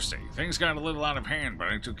 Sent, Thursday. Things got a little out of hand, but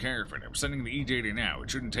I took care of it. I'm sending the E-Data now.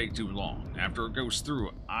 It shouldn't take too long. After it goes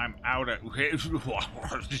through, I'm out of...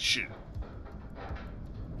 Shit.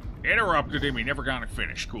 Interrupted him. He never got it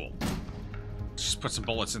finished. Cool. Just put some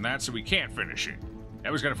bullets in that so we can't finish it.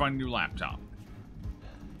 Now he's got to find a new laptop.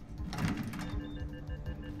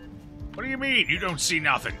 What do you mean? You don't see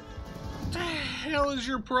nothing? What the hell is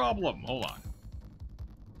your problem? Hold on.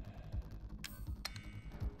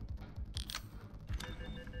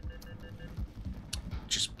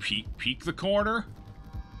 Just peek the corner.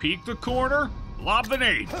 Peek the corner. Lob the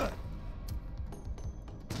nade.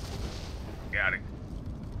 Got it.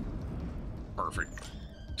 Perfect.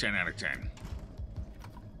 10 out of 10.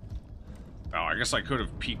 Oh, I guess I could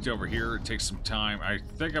have peeked over here. It takes some time. I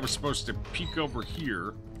think I was supposed to peek over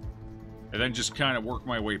here and then just kind of work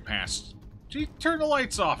my way past. Did you turn the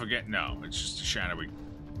lights off again? No, it's just a shadowy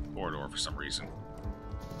corridor for some reason.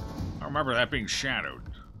 I remember that being shadowed.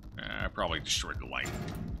 I probably destroyed the light.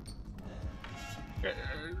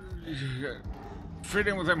 Fit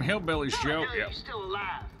in with them hillbillies, Joe. Yep. You're still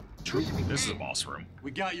alive. This is a boss room.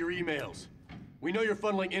 We got your emails. We know you're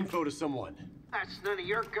funneling info to someone. That's none of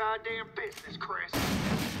your goddamn business, Chris.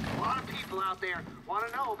 A lot of people out there want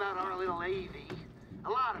to know about our little AV. A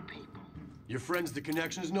lot of people. Your friends, the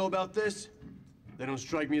Connections, know about this? They don't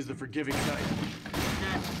strike me as the forgiving type.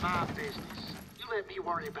 That's my business. You let me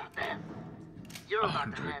worry about that. You're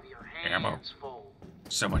about to have your hands full.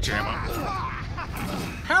 So much ammo.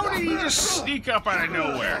 How did he just sneak up out of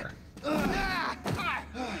nowhere?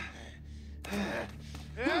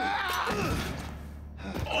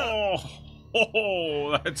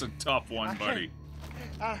 Oh, that's a tough one, buddy.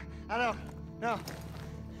 I don't. No.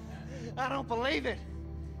 I don't believe it.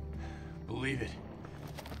 Believe it.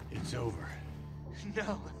 It's over.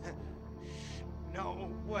 No. No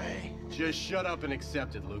way. Just shut up and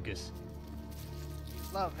accept it, Lucas.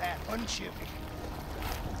 Love that, wouldn't you?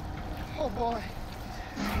 Oh boy.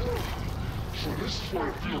 So this is what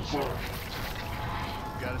it feels like.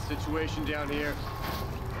 Got a situation down here.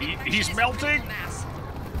 He's melting. Mass.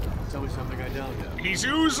 Tell me something I don't know. He's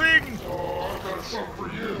oozing. Oh, I've got something for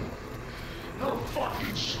you. You're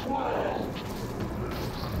fucking screwed.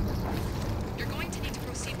 You're going to need to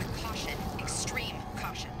proceed with caution. Extreme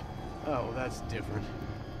caution. Oh, well, that's different.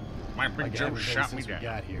 My big Like Joe everything shot me since we down.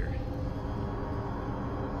 got here.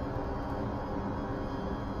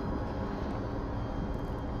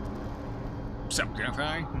 What's up, Death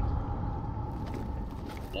Eye?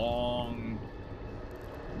 Long.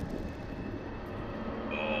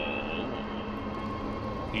 Oh.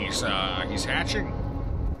 He's hatching.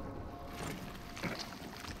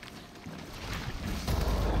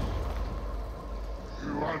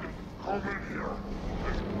 You had to come in here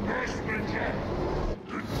as best we can,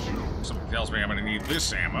 didn't you? Something tells me I'm gonna need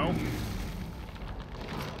this ammo.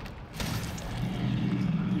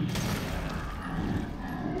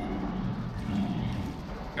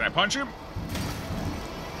 Can I punch him?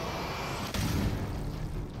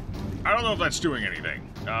 I don't know if that's doing anything.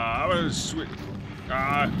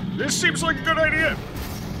 This seems like a good idea.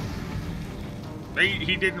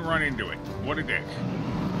 He didn't run into it. What a dick.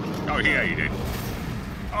 Oh, yeah, he did.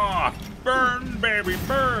 Ah, burn, baby,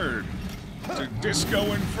 burn. It's a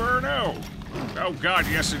disco inferno. Oh, God,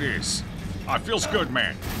 yes, it is. Ah, it feels good,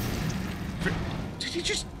 man. Did he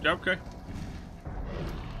just... Okay.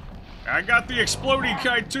 I got the exploding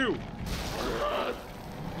kite, too.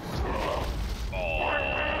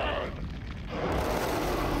 Oh.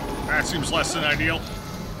 That seems less than ideal.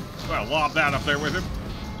 Well, lob that up there with him.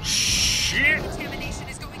 Shit! Contamination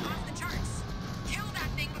is going off the charts. Kill that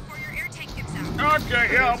thing before your air tank gives out.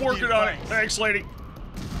 Okay, yeah, I'm working on it. Thanks, lady.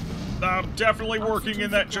 I'm definitely working in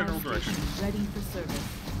that general direction. Ready for service.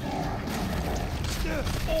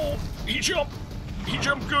 Oh, he jumped. He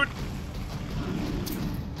jumped good.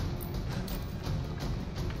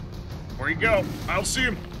 Where'd he go? I don't see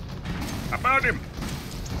him. I found him.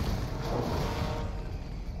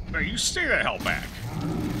 Now, you stay the hell back.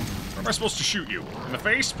 Where am I supposed to shoot you? In the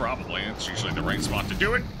face? Probably. It's usually the right spot to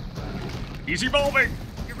do it. He's evolving.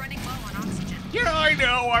 You're running low on oxygen. Yeah, I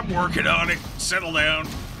know. I'm working on it. Settle down.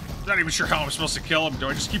 Not even sure how I'm supposed to kill him. Do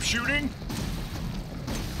I just keep shooting?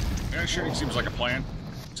 Yeah, shooting seems like a plan.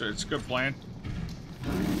 It's a good plan.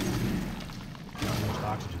 Not much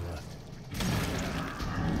oxygen left.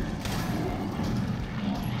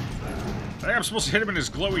 I think I'm supposed to hit him in his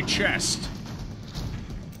glowy chest.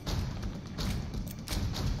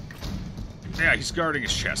 Yeah, he's guarding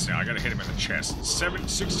his chest now. I gotta hit him in the chest.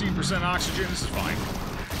 16% oxygen. This is fine.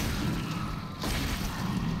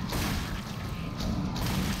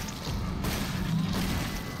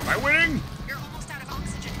 Am I winning? You're almost out of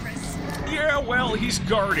oxygen, Chris. Yeah, well, he's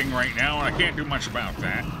guarding right now, and I can't do much about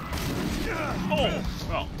that. Oh,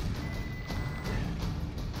 well.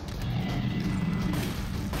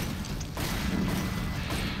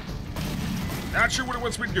 Not sure what it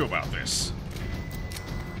wants me to do about this.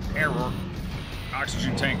 Error.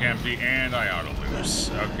 Oxygen tank empty, and I ought to lose.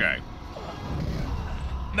 Okay.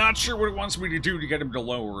 Not sure what it wants me to do to get him to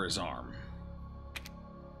lower his arm.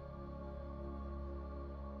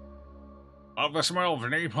 Of the smell of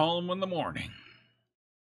napalm in the morning.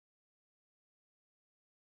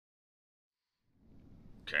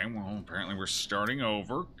 Okay, well, apparently we're starting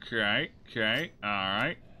over. Okay,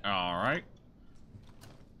 alright.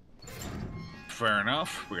 Fair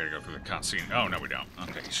enough. We gotta go through the cutscene. Oh, no, we don't.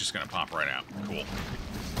 Okay, he's just gonna pop right out. Cool.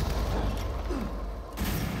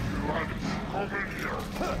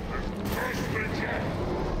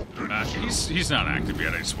 He's not active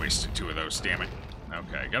yet. I just wasted 2 of those, damn it.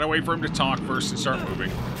 Okay, gotta wait for him to talk first and start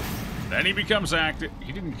moving. Then he becomes active.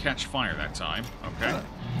 He didn't catch fire that time. Okay.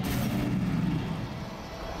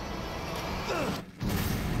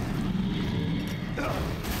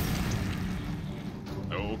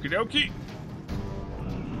 Okie dokie.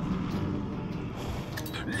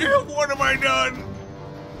 No, what have I done?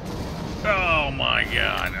 Oh my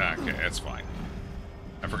god. Okay, that's fine.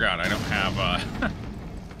 I forgot I don't have,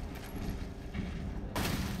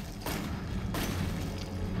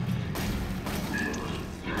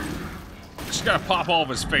 just gotta pop all of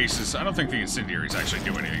his faces. I don't think the incendiaries actually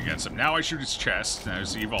do anything against him. Now I shoot his chest. Now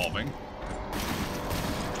he's evolving.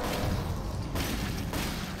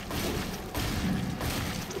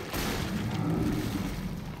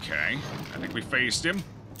 Okay, I think we phased him.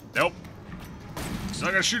 Nope. Still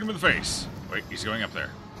gotta shoot him in the face. Wait, he's going up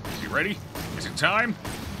there. Is he ready? Is it time?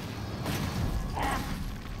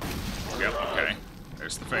 Yep, okay.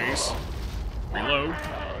 There's the face. Reload.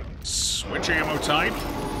 Switch ammo type.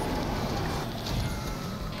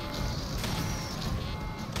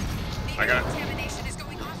 I got it.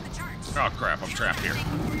 Oh crap, I'm trapped here.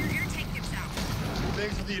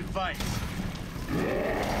 Thanks for the advice.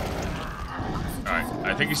 Alright,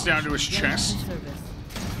 I think he's down to his chest.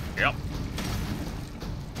 Yep.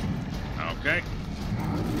 Okay.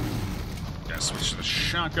 Gotta switch to the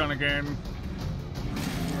shotgun again.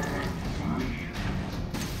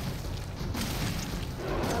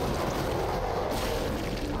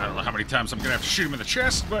 I don't know how many times I'm gonna have to shoot him in the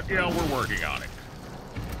chest, but, you know, we're working on it.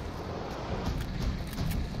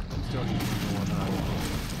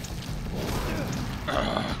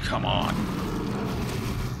 Come on.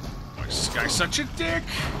 Oh, this guy's such a dick.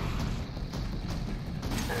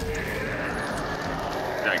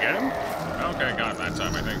 Did I get him? Okay, I got him that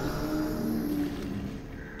time, I think.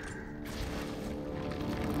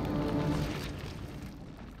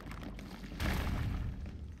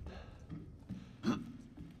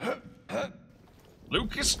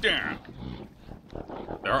 Lucas down.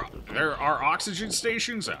 There are oxygen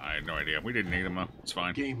stations? I had no idea. We didn't need them, though. It's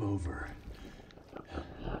fine. Game over.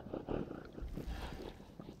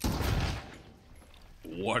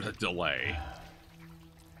 What a delay.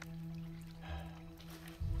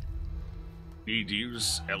 Need to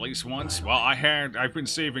use at least once? Well, I've been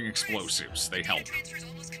saving explosives. They help.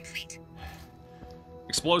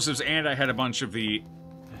 Explosives, and I had a bunch of the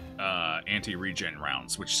anti-regen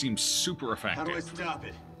rounds, which seems super effective. How do I stop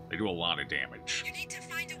it? They do a lot of damage. You need to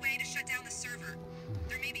find a way to shut down the server.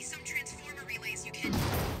 There may be some transformer relays you can...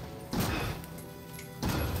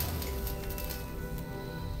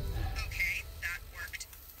 Okay, that worked.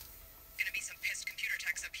 Gonna be some pissed computer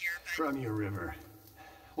techs up here, but... Crimea River.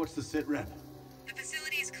 What's the sit rep? The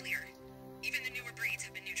facility is clear. Even the newer breeds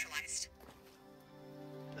have been neutralized.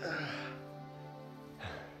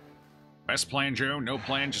 Best plan, Joe. No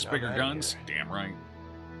plan, just bigger guns. Damn right.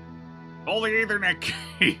 Oh, the Ethernet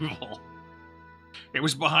cable. It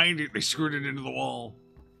was behind it. They screwed it into the wall.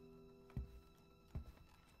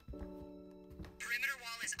 Perimeter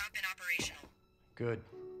wall is up and operational. Good.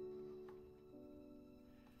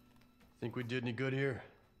 Think we did any good here?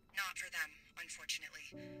 Not for them,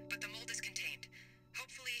 unfortunately. But the mold is contained.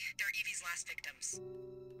 Hopefully, they're Evie's last victims.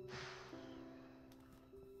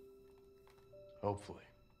 Hopefully.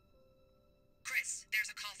 Chris,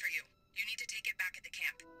 there's a call for you. You need to take it back at the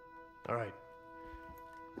camp. All right.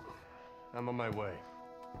 I'm on my way.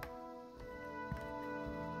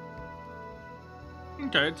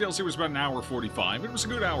 Okay, DLC was about an hour 45. It was a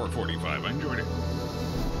good hour 45. I enjoyed it.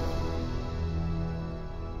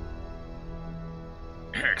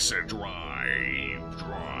 Hexa drive.